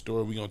different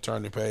story. We're going to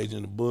turn the page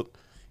in the book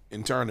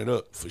and turn it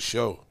up for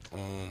sure.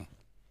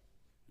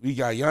 We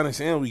got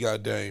Giannis and we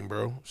got Dame,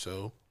 bro.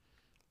 So,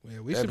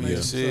 we that should being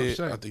make said,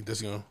 some I think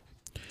that's going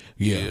to –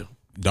 Yeah.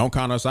 Don't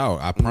count us out.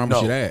 I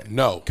promise you that.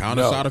 Count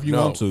us out if you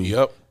want to.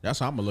 Yep. That's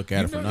how I'm going to look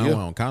at it from now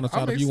on. Count us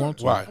out if you want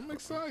to. Why? I'm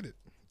excited.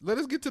 Let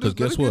us get to the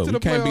guess what? We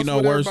can't be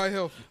no worse.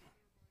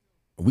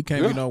 We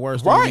can't be no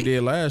worse than we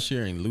did last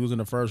year and losing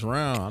the first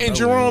round. And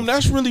Jerome,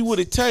 that's really what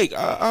it take.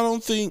 I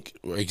don't think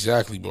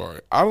exactly,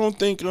 Bart. I don't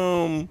think.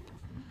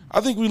 I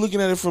think we're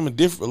looking at it from a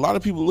different. A lot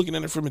of people looking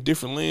at it from a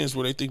different lens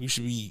where they think we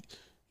should be.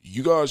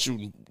 You guys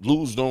should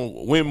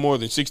don't win more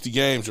than 60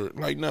 games or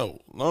like no.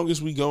 Long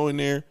as we go in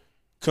there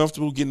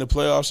comfortable, getting the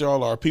playoffs,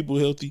 all our people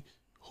healthy.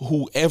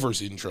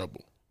 Whoever's in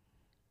trouble,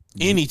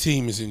 any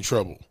team is in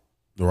trouble.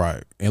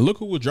 Right. And look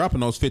who was dropping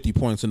those 50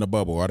 points in the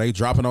bubble. Are they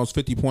dropping those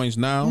 50 points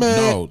now? Man.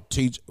 No.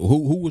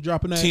 Who was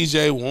dropping that?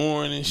 TJ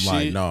Warren and shit.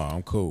 Like, no,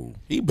 I'm cool.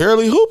 He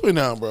barely hooping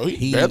now, bro.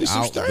 He barely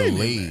out the sustaining.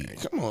 league.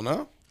 Come on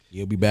now.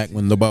 He'll be back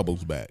when the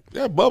bubble's back.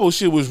 That bubble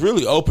shit was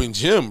really open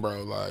gym,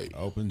 bro. Like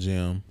open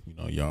gym. You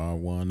know, y'all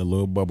won the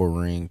little bubble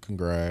ring.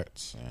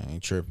 Congrats. I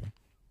ain't tripping.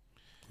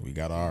 We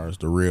got ours,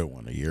 the real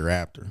one, a year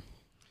after.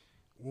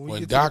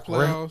 When Doc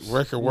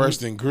record worse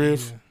than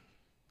Griff. Yeah.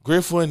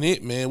 Griff wasn't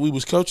it, man. We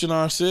was coaching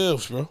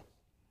ourselves, bro.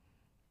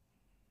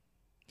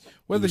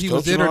 Whether he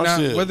was it or not,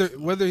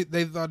 whether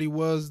they thought he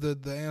was the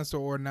answer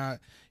or not,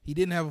 he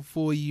didn't have a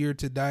full year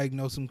to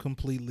diagnose him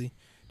completely.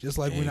 Just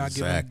like we're not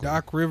giving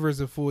Doc Rivers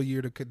a full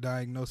year to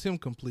diagnose him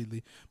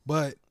completely.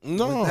 But with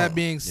that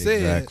being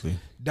said,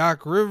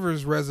 Doc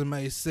Rivers'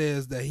 resume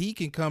says that he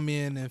can come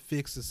in and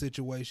fix a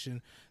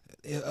situation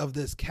of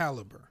this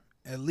caliber.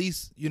 At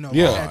least,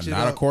 patch it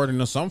not up. According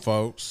to some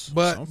folks.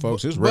 But some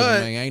folks, his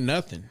resume ain't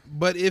nothing.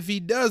 But if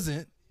he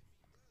doesn't,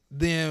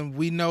 then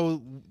we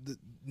know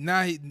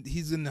now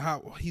he's in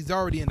the he's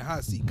already in the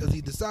hot seat because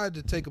he decided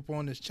to take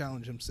upon this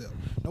challenge himself.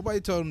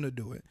 Nobody told him to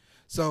do it.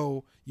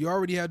 So you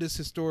already have this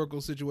historical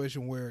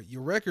situation where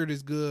your record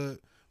is good,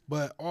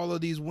 but all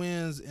of these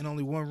wins and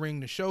only one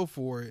ring to show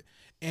for it,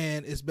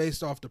 and it's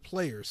based off the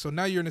players. So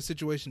now you're in a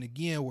situation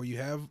again where you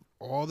have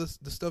all the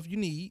stuff you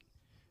need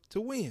to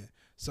win.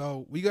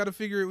 So we got to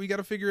figure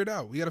it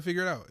out.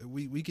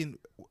 We can,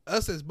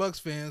 us as Bucks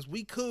fans,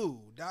 we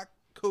cool. Doc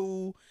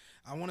cool.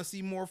 I want to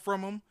see more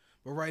from him.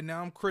 But right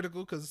now I'm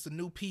critical because it's a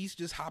new piece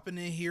just hopping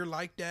in here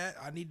like that.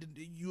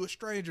 You a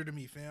stranger to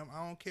me, fam.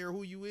 I don't care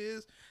who you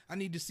is. I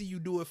need to see you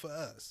do it for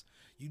us.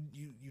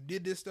 You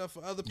did this stuff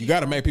for other people. You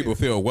got to make people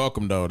feel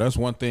welcome, though. That's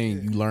one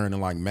thing you learn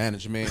in like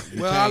management.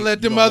 I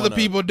let them other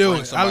people do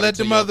it.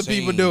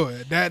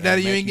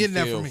 That you ain't getting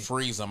that from me.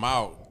 Freeze them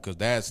out because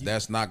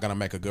that's not gonna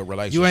make a good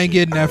relationship. You ain't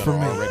getting that from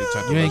me.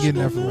 You ain't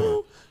getting that from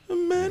me.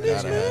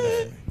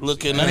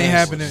 Looking, that ain't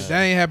happening.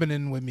 That ain't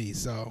happening with me.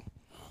 So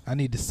I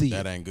need to see.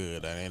 That ain't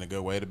good. That ain't a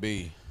good way to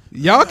be.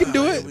 Y'all can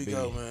do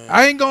it.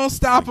 I ain't gonna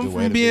stop him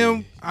from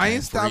being. I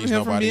ain't stopping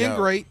him from being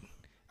great.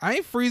 I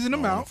ain't freezing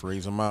him out.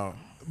 Freeze him out.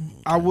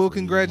 I will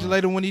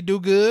congratulate him when he do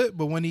good,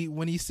 but when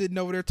he's sitting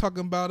over there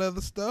talking about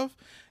other stuff,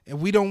 and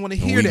we don't want to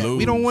hear that.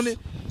 We don't want to.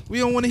 We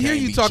don't want to hear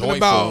you talking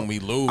about. When we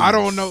lose. I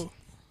don't know.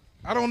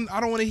 I don't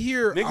want to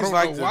hear. Niggas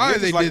I don't know why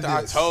they did this.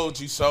 I told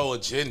you so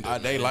agenda.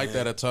 They like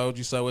that. I told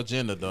you so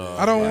agenda, dog.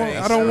 I don't want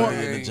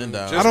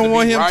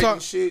him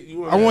talk.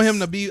 I want him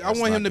to be. I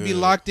want him to be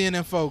locked in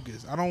and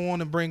focused. I don't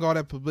want to bring all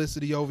that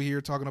publicity over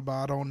here talking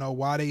about. I don't know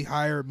why they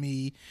hired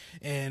me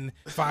and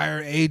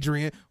fired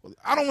Adrian.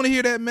 I don't want to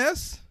hear that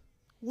mess.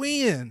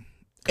 Win.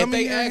 If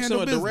they ask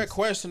them a direct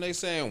question, they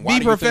saying, "Why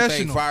do you think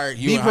they fired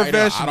you?"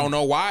 I don't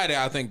know why.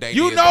 I think they.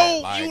 You know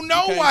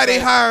why they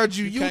hired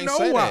you. You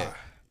know why.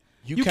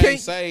 You can't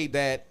say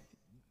that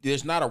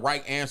there's not a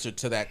right answer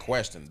to that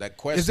question. That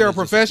question is there a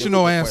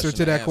professional answer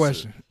to that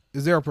question?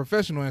 Is there a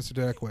professional answer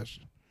to that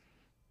question?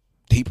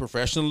 He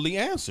professionally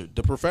answered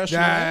the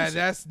professional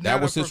answer.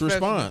 That was his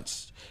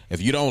response.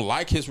 If you don't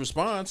like his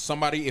response,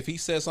 if he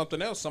said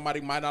something else,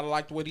 somebody might not have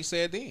liked what he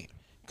said then.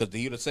 Because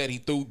he would have said he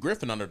threw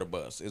Griffin under the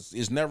bus.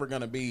 It's never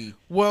going to be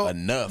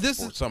enough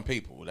for some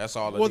people. That's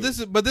all. This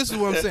is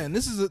what I'm saying.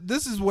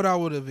 This is what I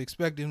would have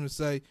expected him to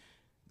say.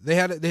 They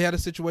had a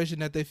situation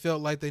that they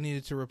felt like they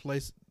needed to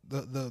replace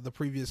the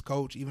previous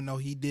coach, even though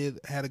he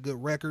had a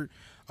good record.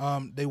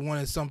 They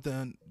wanted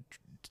something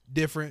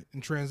different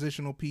and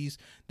transitional piece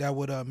that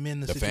would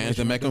mend the situation. The fans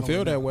didn't make him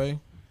feel that way.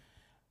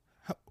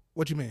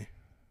 What you mean?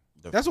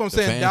 That's what I'm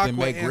saying. Doc didn't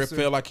make Griff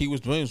feel like he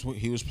was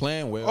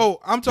playing well.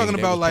 Oh, I'm talking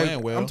about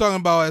I'm talking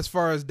about as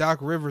far as Doc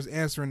Rivers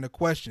answering the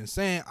question,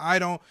 saying I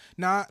don't.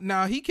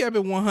 Now he kept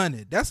it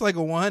 100. That's like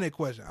a 100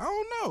 question. I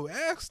don't know.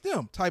 Ask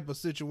them type of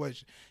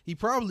situation. He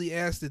probably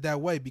asked it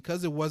that way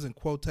because it wasn't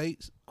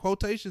quotations.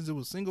 It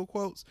was single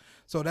quotes.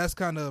 So that's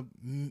kind of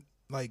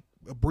like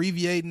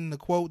abbreviating the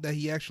quote that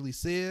he actually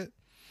said.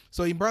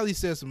 So he probably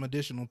said some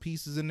additional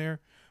pieces in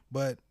there,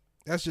 but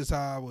that's just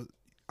how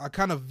I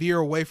kind of veer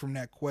away from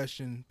that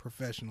question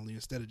professionally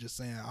instead of just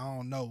saying, I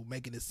don't know,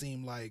 making it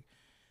seem like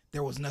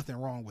there was nothing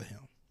wrong with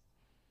him.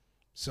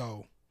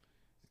 So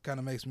it kind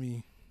of makes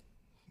me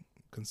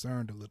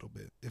concerned a little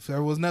bit. If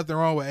there was nothing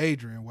wrong with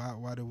Adrian, why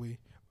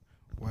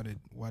did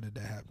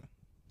that happen?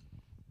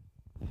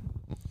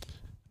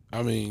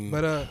 I mean,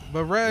 but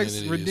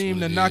Rags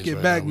redeemed and knock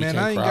it back, man.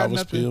 I ain't got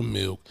nothing. Spill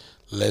milk.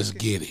 Let's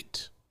get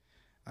it.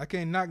 I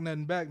can't knock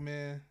nothing back,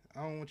 man.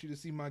 I don't want you to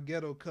see my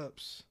ghetto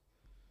cups.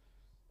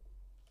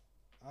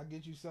 I'll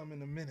get you something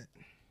in a minute.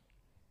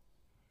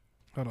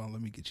 Hold on,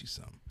 let me get you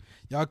something.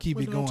 Y'all keep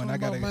it going. I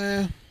gotta.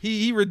 Man.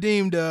 He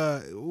redeemed.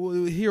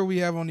 Here we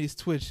have on these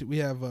Twitch. We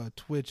have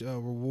Twitch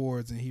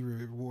rewards, and he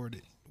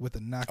rewarded with a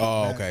knock.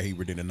 Oh, back. okay. He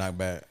redeemed a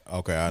knockback.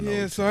 Okay, I know.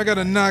 Yeah, so I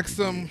gotta knock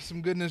some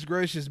goodness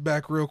gracious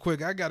back real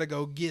quick. I gotta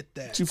go get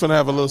that. You finna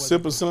have a little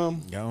sip or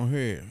something? Go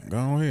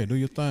ahead. Do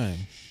your thing.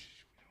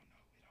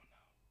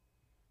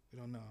 We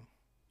don't know.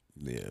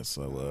 Yeah.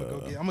 So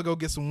I'm gonna go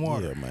get some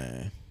water. Yeah,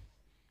 man.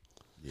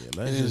 Yeah,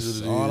 let's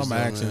just all I'm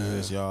asking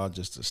is y'all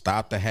just to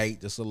stop the hate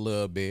just a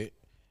little bit,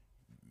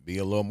 be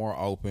a little more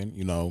open.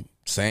 You know,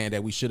 saying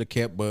that we should have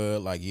kept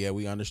Bud, like yeah,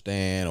 we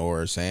understand,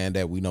 or saying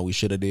that we know we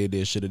should have did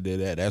this, should have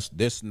did that.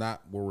 That's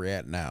not where we're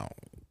at now.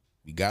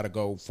 We got to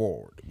go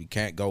forward. We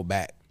can't go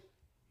back.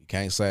 You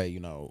can't say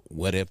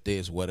what if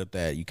this, what if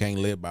that. You can't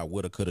live by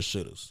woulda, coulda,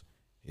 shouldas.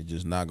 It's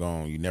just not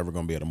going. You're never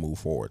gonna be able to move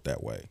forward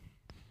that way.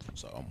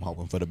 So I'm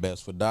hoping for the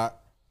best for Doc.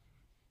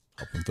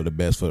 Hoping for the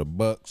best for the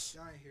Bucks.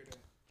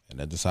 And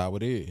that's just how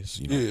it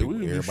is.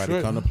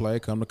 Everybody come to play,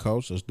 come to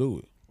coach. Let's do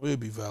it. We'll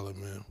be valid,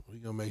 man. We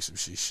gonna make some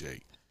shit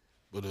shake.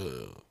 But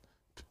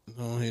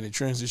go ahead and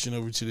transition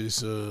over to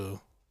this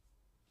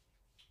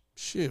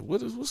shit.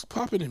 What's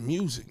popping in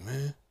music,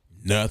 man?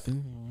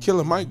 Nothing.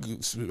 Killer Mike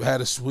had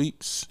a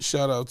sweep.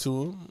 Shout out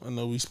to him. I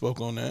know we spoke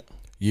on that.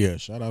 Yeah,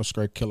 shout out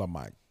straight Killer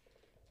Mike.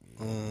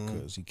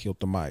 Because he killed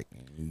the mic.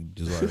 He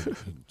deserved to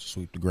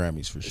sweep the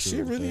Grammys for sure.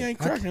 Shit really ain't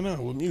cracking up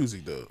with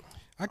music though.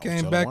 I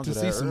came back to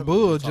see some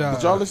bull jobs.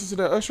 Did y'all listen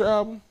to that Usher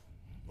album?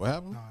 What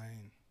happened? No, I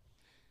ain't.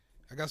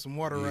 I got some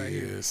water right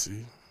here. Yeah,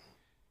 see.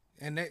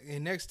 And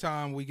next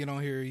time we get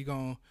on here,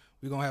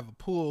 we're gonna have a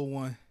pool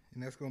one,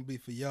 and that's gonna be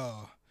for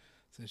y'all,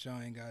 since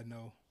y'all ain't got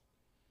no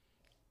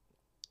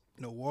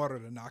water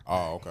to knock.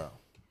 Oh, okay.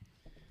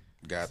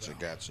 Gotcha.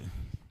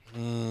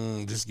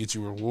 Just get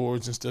you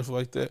rewards and stuff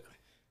like that.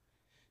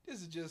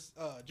 This is just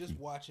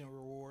watching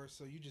rewards,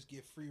 so you just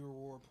get free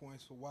reward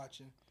points for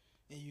watching,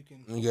 and you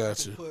can.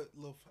 Gotcha.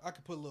 I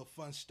could put a little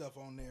fun stuff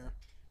on there.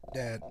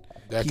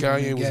 That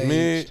Kanye was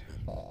mid.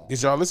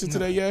 Did y'all listen to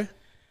that yet?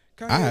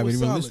 I haven't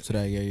even listened to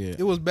that yet.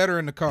 It was better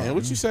in the car. Man,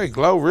 what you say?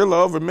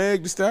 Glorilla over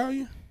Meg Thee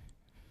Stallion?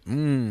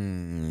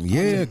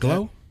 Yeah,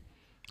 Glow.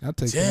 I'll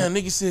take Damn,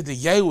 that. nigga said the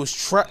Ye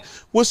was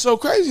What's so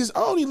crazy is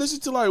I only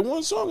listened to like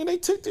one song and they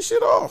took the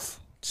shit off.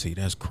 See,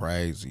 that's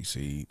crazy.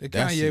 See, the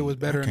Kanye was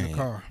better in the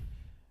car.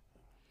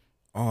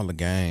 All the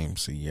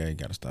games. See, yeah, you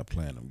got to stop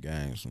playing them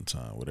games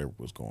sometime. Whatever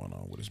was going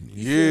on with his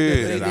music.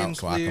 Yeah, they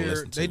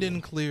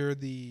didn't clear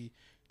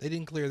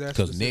that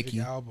specific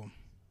album.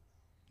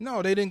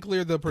 No, they didn't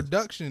clear the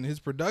production. His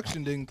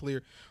production didn't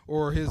clear,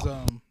 or his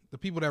the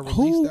people that released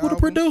who the were album. the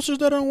producers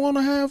that don't want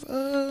to have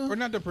or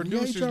not the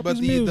producers, but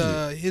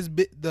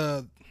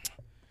the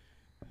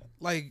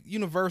like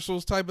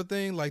Universal's type of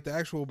thing, like the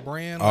actual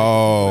brand.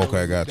 Oh,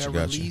 okay, gotcha.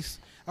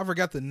 I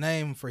forgot the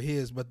name for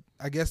his, but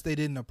I guess they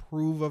didn't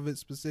approve of it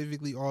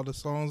specifically, all the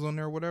songs on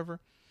there or whatever.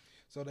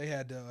 So they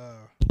had to,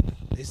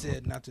 they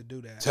said not to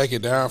do that. Take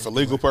it down for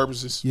legal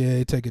purposes?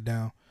 Yeah, take it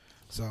down.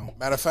 So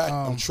matter of fact,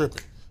 I'm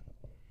tripping.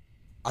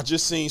 I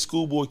just seen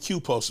Schoolboy Q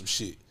post some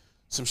shit.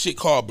 Some shit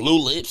called Blue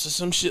Lips or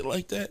some shit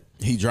like that.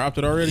 He dropped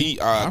it already?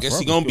 I guess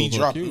he gonna be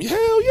dropping.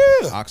 Hell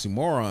yeah.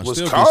 Oxymoron. Was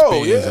still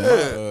cold,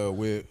 yeah.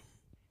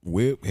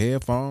 With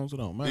headphones, it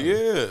don't matter.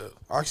 Yeah.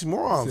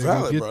 Oxymoron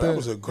valid, bro. That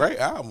was a great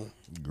album.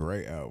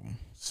 Great album.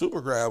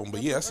 Super great album.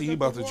 But yeah, I see he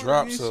about to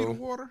drop, so.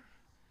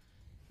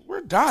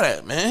 Where Dot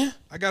at, man?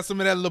 I got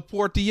some of that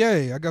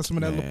Laportier. I got some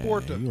of that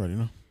Laporta.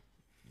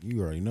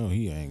 You already know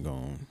he ain't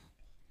going.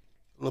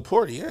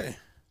 Laportier.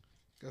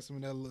 Got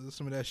some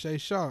of that Shay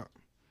Sharp.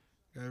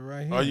 Got it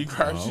right here. Oh, you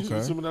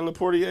got some of that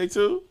Laportier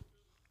too?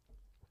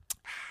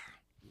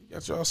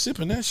 Got y'all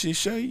sipping that shit,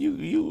 Shay.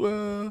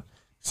 You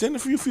send a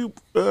few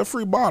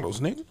free bottles,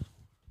 nigga.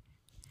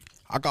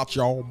 I got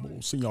y'all.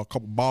 Send y'all a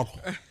couple bottles.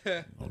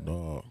 Oh,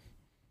 dog.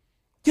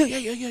 Yeah.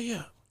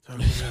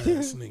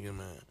 This nigga,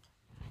 man.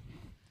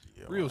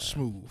 Yeah, real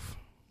smooth.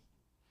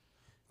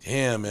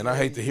 Damn, man. I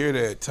hate to hear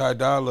that. Ty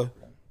Dolla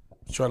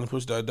trying to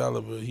push Ty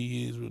Dolla, but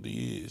he is what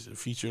he is. A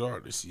featured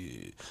artist.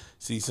 Yeah.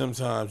 See,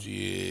 sometimes,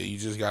 you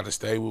just got to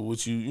stay with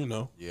what you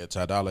know. Yeah,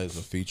 Ty Dolla is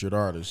a featured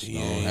artist. You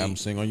don't have him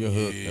sing on your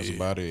hook. That's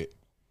about it.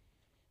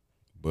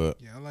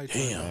 But yeah, I like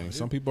damn, that.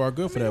 Some people are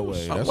good for that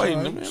way. I'm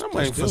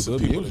waiting for some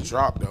people to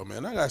drop though,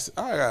 man. I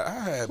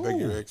had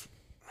bigger ex.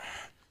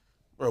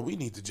 Bro, we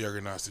need the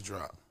Juggernauts to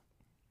drop.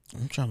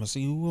 I'm trying to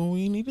see who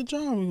we need to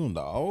drop. We want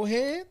the old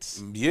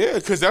heads? Yeah,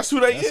 because that's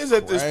who they is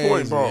at this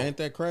point, bro. Ain't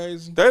that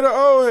crazy? They the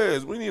old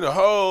heads. We need a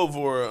Hove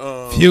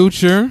or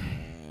Future.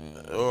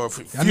 Or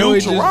I know he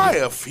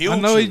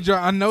Future.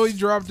 I know he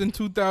dropped in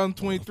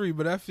 2023,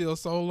 but that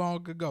feels so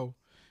long ago.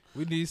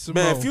 We need some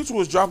more. Future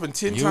was dropping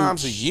 10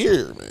 times a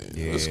year, man.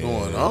 Yeah. What's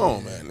going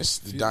on, man?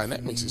 The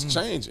dynamics is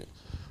changing.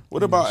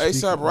 What about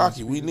A$AP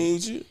Rocky? We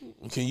need you.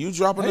 Can you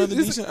drop another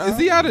decent album? Is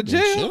he out of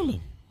jail?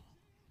 Chilling.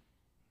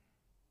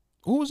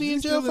 Who was he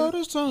in jail for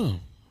this time?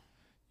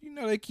 You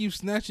know they keep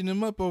snatching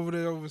him up over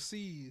there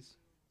overseas.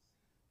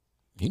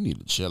 He need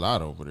to chill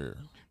out over there.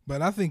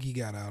 But I think he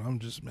got out. I'm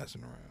just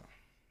messing around.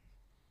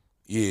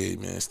 Yeah,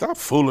 man. Stop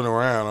fooling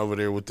around over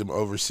there with them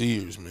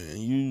overseers, man.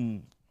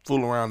 You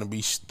fool around and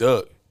be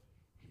stuck.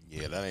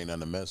 Yeah, that ain't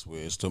nothing to mess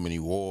with. It's too many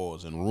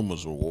wars and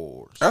rumors of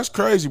wars. That's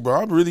crazy, bro.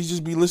 I really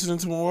just be listening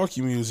to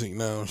Milwaukee music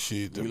now.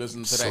 Shit, We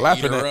listen to that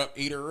slapping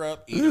eat her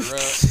up.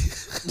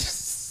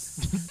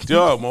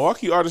 Yo,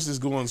 Milwaukee artist is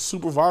going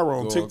super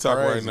viral on TikTok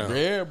right now.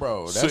 Yeah,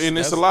 bro. So and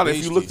it's a lot.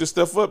 If you look this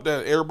stuff up,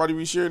 that everybody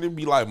be sharing, it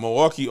be like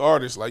Milwaukee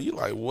artists. Like you,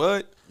 like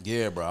what?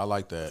 Yeah, bro. I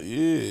like that.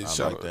 Yeah,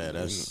 I like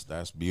that.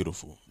 That's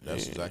beautiful.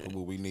 That's exactly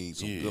what we need.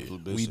 Some good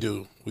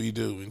publicity. We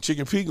do. And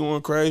Chicken P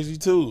going crazy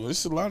too.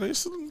 It's a lot of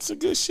it's a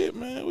good shit,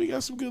 man. We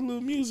got some good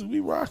little music. We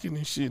rocking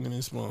and shit in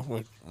this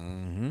motherfucker.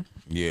 Mm-hmm.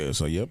 Yeah.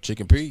 So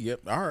Chicken P.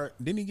 Yep. All right.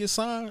 Didn't he get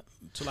signed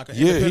to like an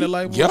independent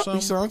label? Yep, or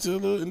something? he signed to a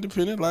little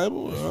independent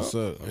label. What's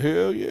up?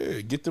 Hell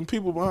yeah, get them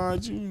people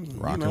behind you.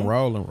 Rocking,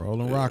 rolling,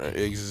 rocking.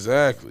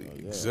 Exactly.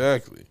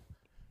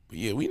 But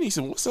yeah, we need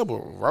some. What's up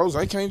with Rose?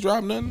 I can't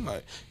drop nothing.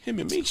 Like him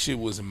and me shit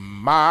was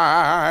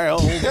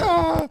mild.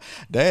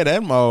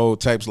 That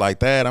mode tapes like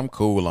that, I'm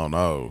cool on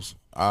those.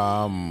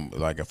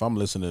 Like if I'm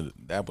listening to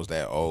that was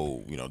that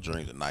old,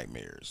 Dreams and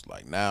Nightmares.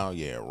 Like now,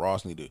 yeah,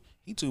 Ross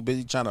he too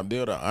busy trying to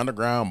build an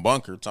underground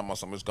bunker, talking about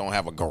something that's gonna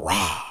have a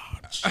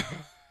garage.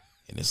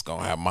 And it's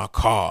gonna have my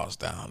cars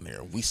down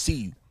there. We see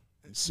you.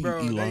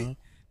 Bro, Elon.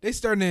 They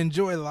starting to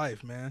enjoy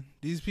life, man.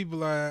 These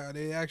people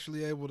they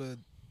actually able to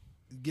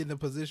get in a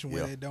position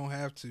where they don't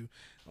have to.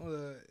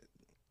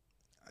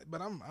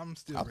 But I'm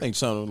still. I think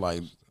something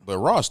like, but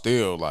Ross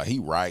still like he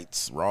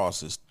writes.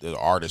 Ross is the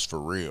artist for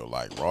real.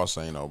 Like Ross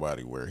ain't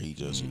nobody where he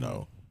just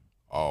I'm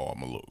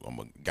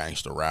a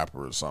gangster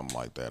rapper or something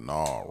like that.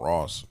 No,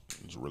 Ross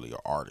is really an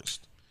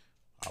artist.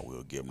 I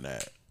will give him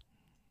that.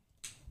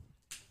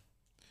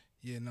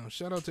 Yeah, no.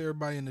 Shout out to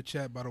everybody in the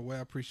chat. By the way, I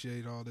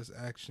appreciate all this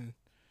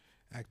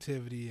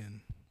activity,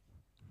 and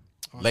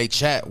late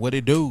chat. What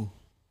it do?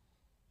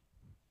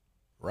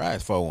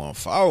 Right,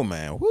 414,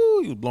 man.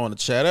 Woo, you was blowing the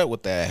chat up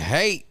with that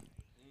hate.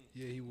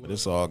 Yeah, he was. But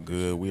it's all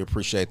good. We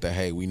appreciate the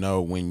hate. We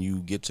know when you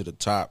get to the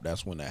top,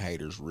 that's when the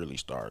haters really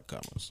start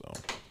coming. So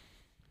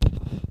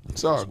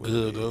it's all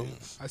good though.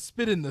 I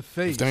spit in the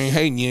face. If they ain't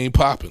hating, you ain't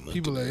popping.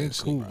 People that ain't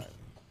cool. Right.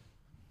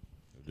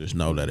 Just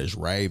know that it's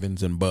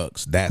Ravens and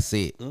Bucks. That's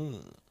it.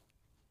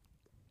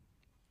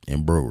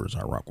 And Brewers.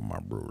 I rock with my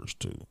Brewers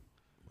too.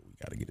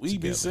 Gotta get it we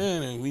together. Been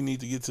saying that we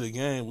need to get to a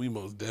game. We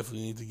most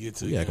definitely need to get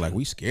to. We act like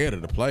we scared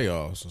of the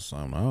playoffs or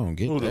something. I don't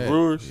get that. The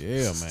Brewers?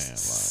 Yeah, man. Like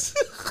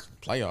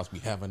playoffs be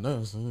having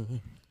us.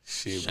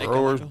 Shit,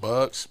 Brewers,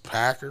 Bucks,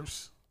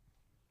 Packers.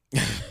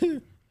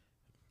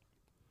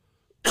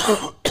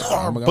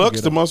 Our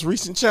Bucks, the most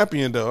recent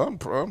champion, though.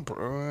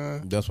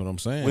 That's what I'm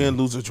saying. Win,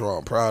 lose, or draw.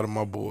 I'm proud of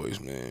my boys,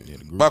 man. Yeah,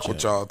 Fuck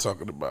what y'all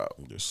talking about.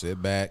 Just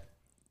sit back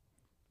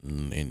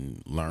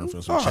and learn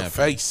from some champions.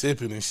 Fake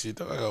sipping and shit.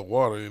 I got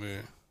water in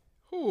there.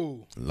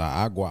 Who?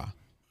 La Agua.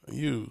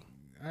 You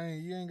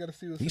ain't gotta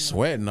see what's He's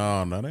sweating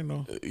on. No, they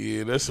know.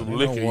 Yeah, that's some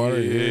liquor. No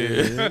water.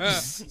 Yeah.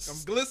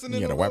 I'm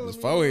glistening. You gotta wipe his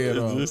forehead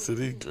off.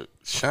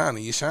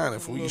 Shining. You shining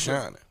for you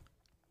shining.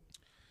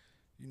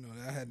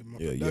 I had my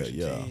production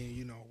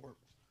team, work,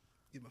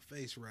 get my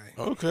face right.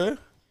 Okay.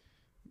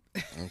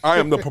 I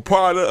am the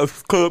proprietor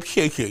of Club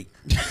Shake.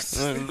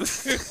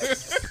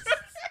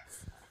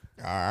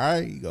 All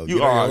right.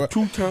 You are a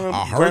 2-time.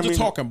 I heard you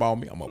talking about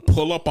me. I'm going to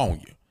pull up on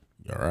you.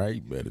 All right.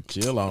 You better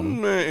chill on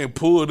him. Man, and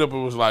pulled up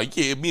and was like,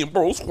 yeah, me and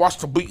bro squash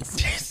the beef.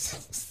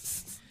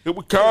 It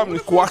would come and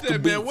squash the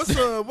beef. Man,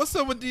 what's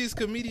up with these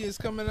comedians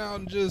coming out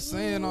and just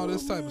saying all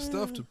this type of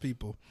stuff to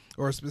people?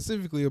 Or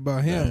specifically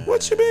about him?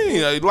 What you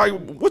mean? Like,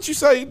 what you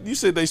say? You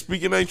said they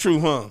speaking ain't true,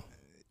 huh?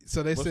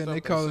 So they saying they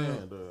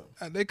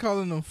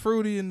calling them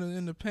fruity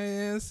in the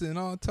pants and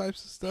all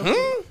types of stuff.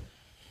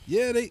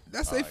 Yeah,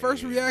 that's their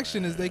first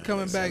reaction is they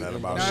coming back.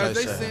 Now is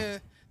they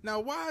saying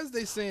why is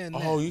they saying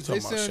that? Oh, you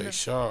talking about Shay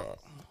Sharp?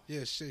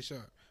 Yeah, Shay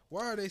Sharp.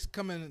 Why are they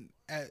coming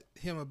at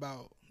him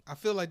about? I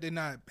feel like they're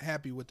not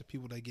happy with the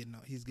people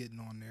he's getting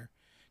on there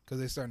because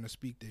they're starting to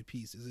speak their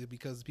piece. Is it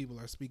because people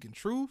are speaking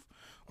truth,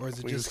 or is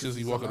it just because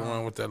he's walking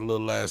around with that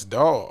little ass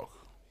dog?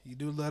 You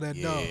do love that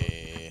dog.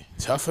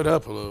 Tough it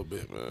up a little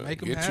bit, man.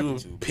 Make him get happy. you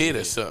a pit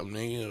or something,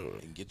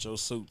 nigga. And get your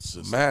suits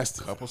just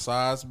master. A couple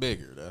size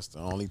bigger. That's the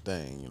only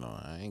thing.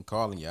 I ain't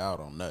calling you out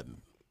on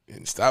nothing.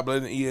 And stop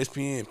letting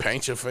ESPN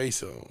paint your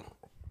face on.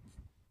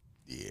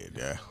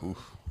 Yeah,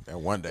 that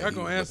one day. Y'all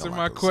gonna answer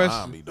my like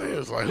question. They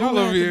was like, y'all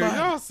over here,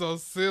 y'all so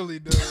silly,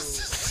 dude.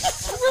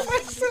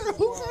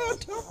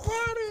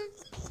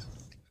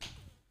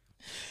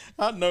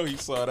 I know he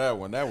saw that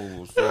one. That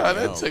one was funny. Yeah,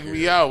 that took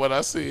me out when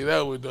I see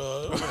that with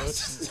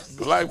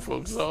black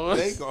folks on.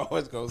 They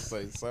always gonna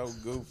say so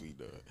goofy,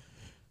 dog.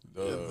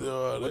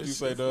 What'd you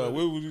say, dog?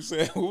 What would you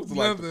say? What was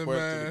like the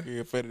question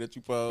again, Fetty, that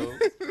you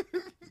posed?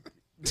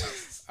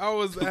 I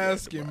was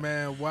asking,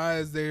 man, why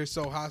is there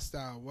so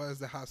hostile? Why is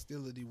the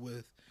hostility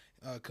with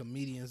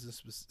comedians and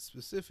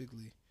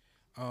specifically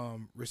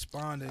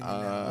responding in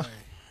that way?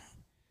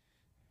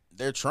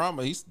 Their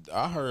trauma.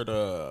 I heard.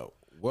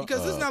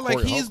 Because it's not like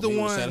he's the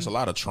one. It's a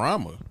lot of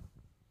trauma.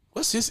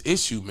 What's his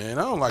issue, man?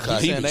 I don't like how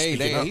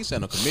he's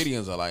saying the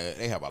comedians are like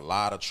they have a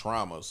lot of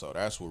trauma, so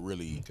that's what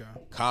really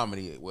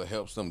comedy what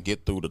helps them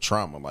get through the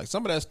trauma. Like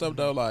some of that stuff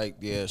though, like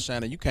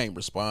Shannon, you can't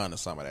respond to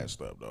some of that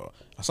stuff though.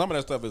 Some of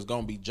that stuff is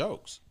gonna be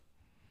jokes,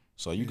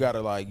 so you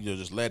gotta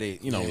just let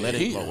it, let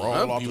it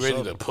roll off. You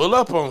ready to pull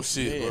up on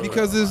shit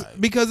because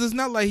it's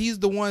not like he's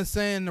the one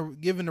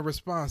giving the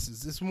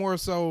responses. It's more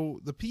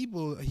so the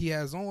people he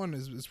has on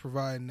is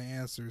providing the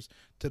answers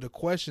to the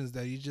questions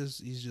that he's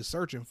just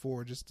searching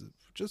for,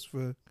 just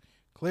for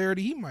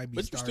clarity. He might be,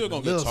 but you're still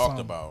gonna get talked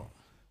about.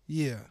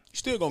 Yeah, you're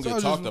still gonna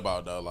get talked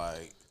about though.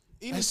 Like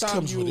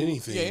anytime with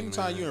anything,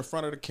 anytime you're in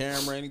front of the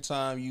camera,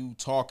 anytime you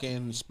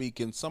talking,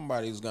 speaking,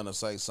 somebody's gonna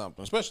say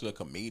something, especially a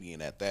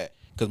comedian at that.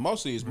 Because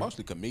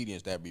mostly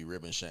comedians that be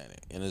ribbing Shannon,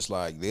 and it's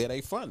like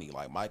they funny.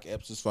 Like Mike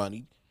Epps is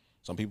funny.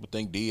 Some people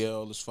think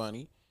DL is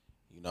funny.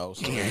 So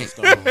it's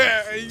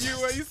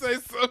you say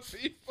some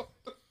people.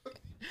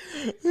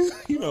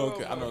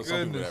 I know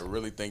some people that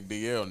really think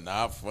DL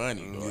not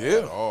funny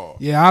at all.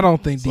 Yeah, I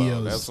don't think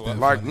DL is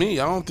like funny. me.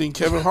 I don't think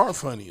Kevin Hart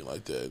funny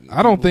like that.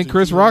 I don't think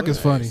Chris Rock is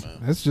funny.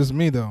 That's just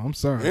me though. I'm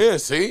sorry. Yeah,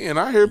 see, and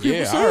I hear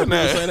people saying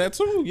that. Say that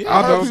too. Yeah,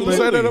 I don't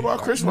say that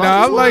about Chris Rock.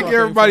 I like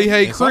everybody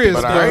hate Chris,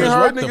 but I ain't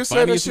heard niggas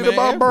say that shit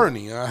about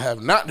Bernie. I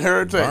have not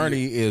heard that.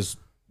 Bernie is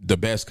the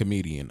best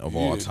comedian of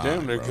all time.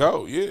 Damn, they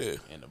go, yeah.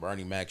 And the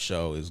Bernie Mac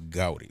show is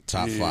goated,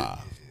 top 5.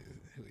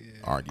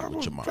 Argue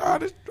with your mom.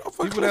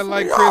 People that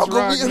like Chris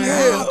Rock,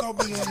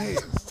 man.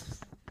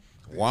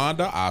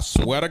 Wanda, I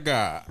swear to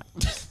God.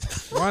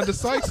 Wanda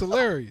Sykes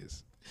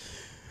hilarious.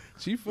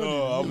 She funny.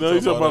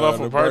 You talking about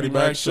the Bernie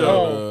Mac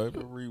show.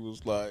 He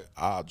was like,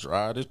 I'll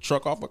drive this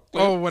truck off a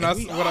cliff. Oh, when I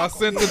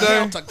sent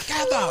today?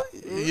 Together.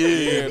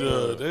 Yeah,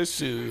 that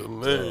shit is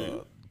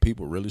hilarious.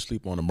 People really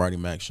sleep on the Bernie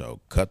Mac show.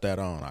 Cut that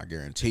on. I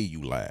guarantee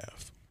you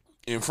laugh.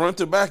 In front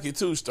to back it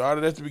too.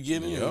 Started at the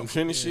beginning and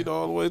finished it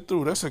all the way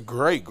through. That's a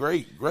great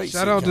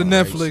shout out to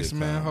Netflix,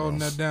 man, holding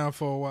that down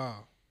for a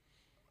while.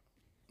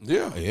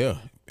 Yeah.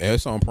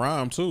 It's on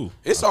Prime too.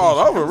 It's all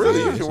over,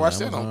 really. You can watch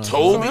that on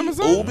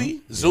Tubi,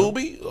 Ubi,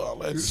 Zubi, all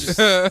that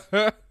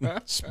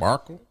shit.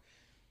 Sparkle.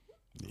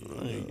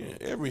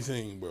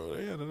 Everything, bro.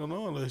 They had it on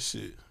all that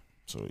shit.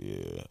 So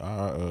yeah,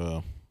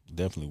 I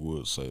definitely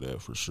would say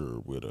that for sure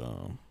with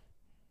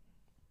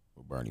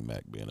Bernie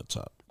Mac being a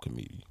top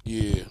comedian.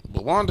 Yeah,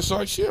 but Wanda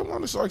Sykes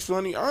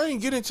funny. I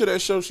ain't get into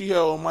that show she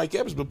held on Mike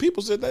Epps, but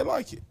people said they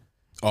like it.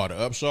 Oh, the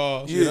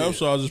Upshaws? Yeah, the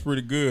Upshaws is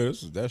pretty good.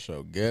 That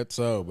show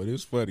ghetto, but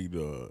it's funny,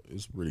 though.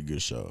 It's a pretty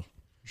good show.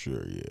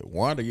 Sure, yeah.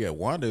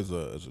 Wanda is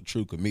a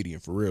true comedian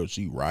for real.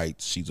 She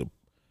writes.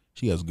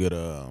 She has good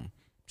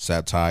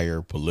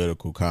satire,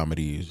 political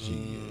comedy.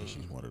 She's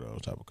one of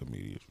those type of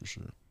comedians for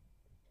sure.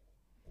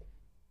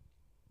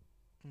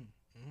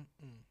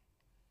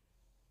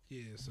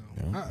 Yeah, so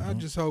I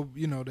just hope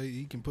that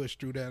he can push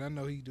through that. I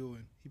know he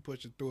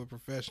pushing through it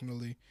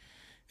professionally,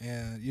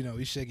 and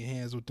he's shaking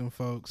hands with them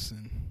folks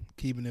and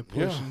keeping it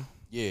pushing.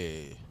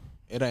 Yeah,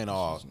 it ain't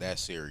all that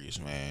serious,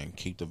 man.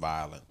 Keep the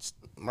violence.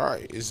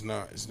 Right, it's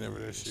not. It's never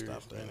that serious.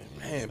 Stop that,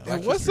 man.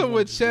 And what's up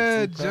with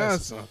Chad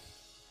Johnson?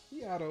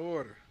 He out of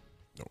order.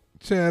 No.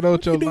 Chad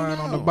Ocho lying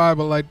on the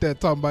Bible like that,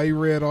 talking about he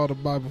read all the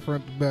Bible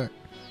front to back.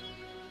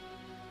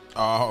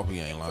 Oh, I hope he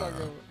ain't lying.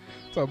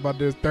 Talking about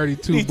there's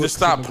 32 he need books. To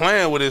stop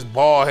playing with his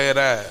bald head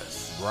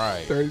ass.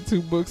 Right.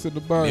 32 books in the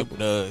Bible.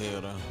 Yeah,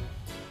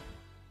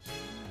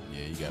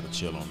 you gotta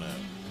chill on that.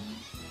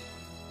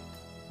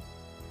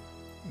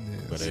 Yeah,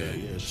 but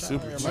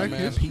super Black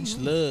man. Peace,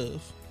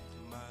 love.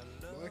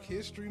 Black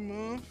History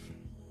Month.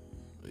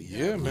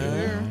 Yeah,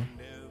 man.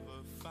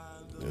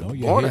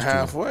 More than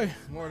halfway.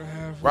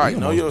 Right.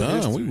 Know your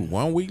history. We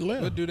 1 week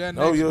left. We'll do that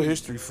next Know your week.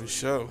 History for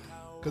sure.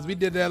 Because we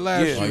did that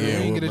last year. We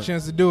didn't get a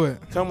chance to do it.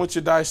 Come with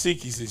your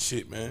daisikis and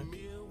shit, man.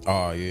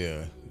 Oh,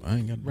 yeah. I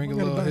ain't got to bring a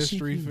little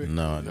history.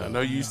 No. I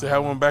know you used to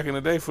have one back in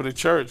the day for the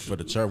church. For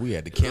the church, we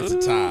had the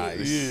Kenta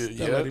ties.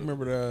 Yeah. Lady,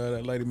 remember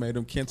that lady made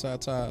them Kenta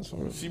ties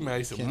for us? She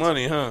made some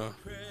money, huh?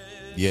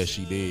 Yeah,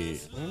 she did.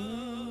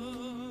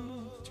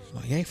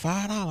 Like, hey,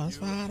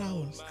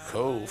 $5.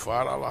 Cool.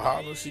 $5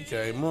 holler. She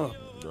came up.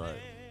 Right.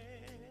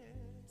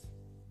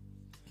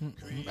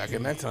 Back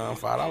in that time,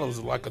 $5 was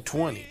like a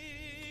 20.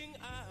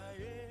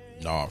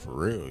 Nah, for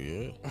real,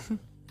 yeah.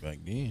 Back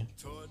then.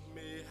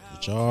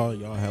 But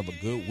y'all have a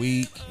good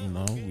week.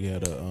 We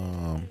had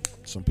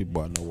some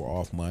people I know were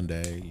off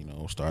Monday.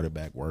 Started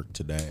back work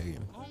today,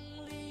 and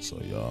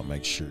so y'all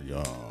make sure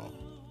y'all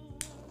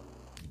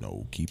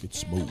keep it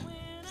smooth.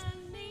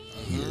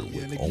 here Yeah,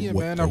 with and On again,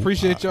 What man, I Though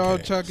appreciate y'all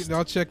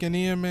podcast. checking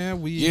in,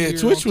 man. We Yeah, here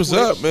Twitch on was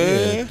up,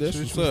 man. Yeah, that's Twitch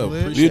what's was up. lit.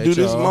 We'll Appreciate do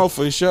this y'all. more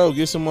for sure.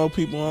 Get some more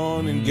people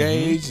on,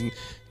 engage, and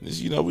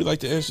just, we like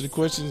to answer the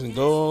questions and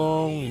go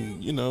along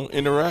and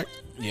interact.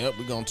 Yep,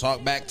 we're gonna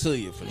talk back to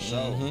you for sure.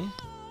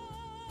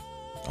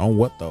 Mm-hmm. On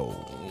what though?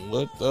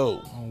 What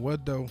though? On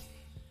what though?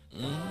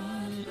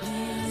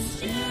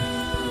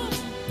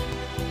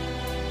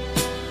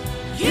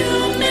 You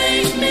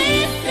make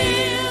me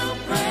feel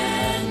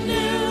brand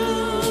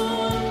new.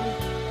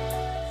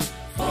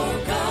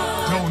 For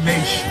God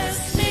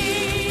bless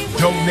me with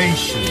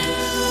Donations,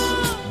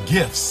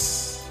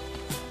 gifts,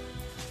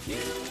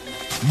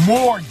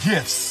 more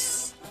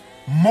gifts,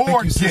 more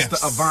Thank you, gifts. Sister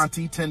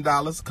Avanti,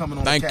 $10 coming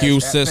on. Thank the you,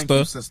 Cash App. sister. Thank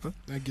you, sister.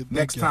 Thank you.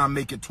 Next time,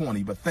 make it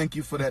 20. But thank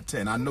you for that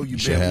 10. I know you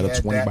should barely have had a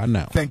had 20 that. by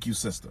now. Thank you,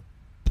 sister.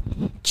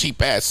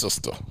 Cheap ass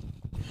sister.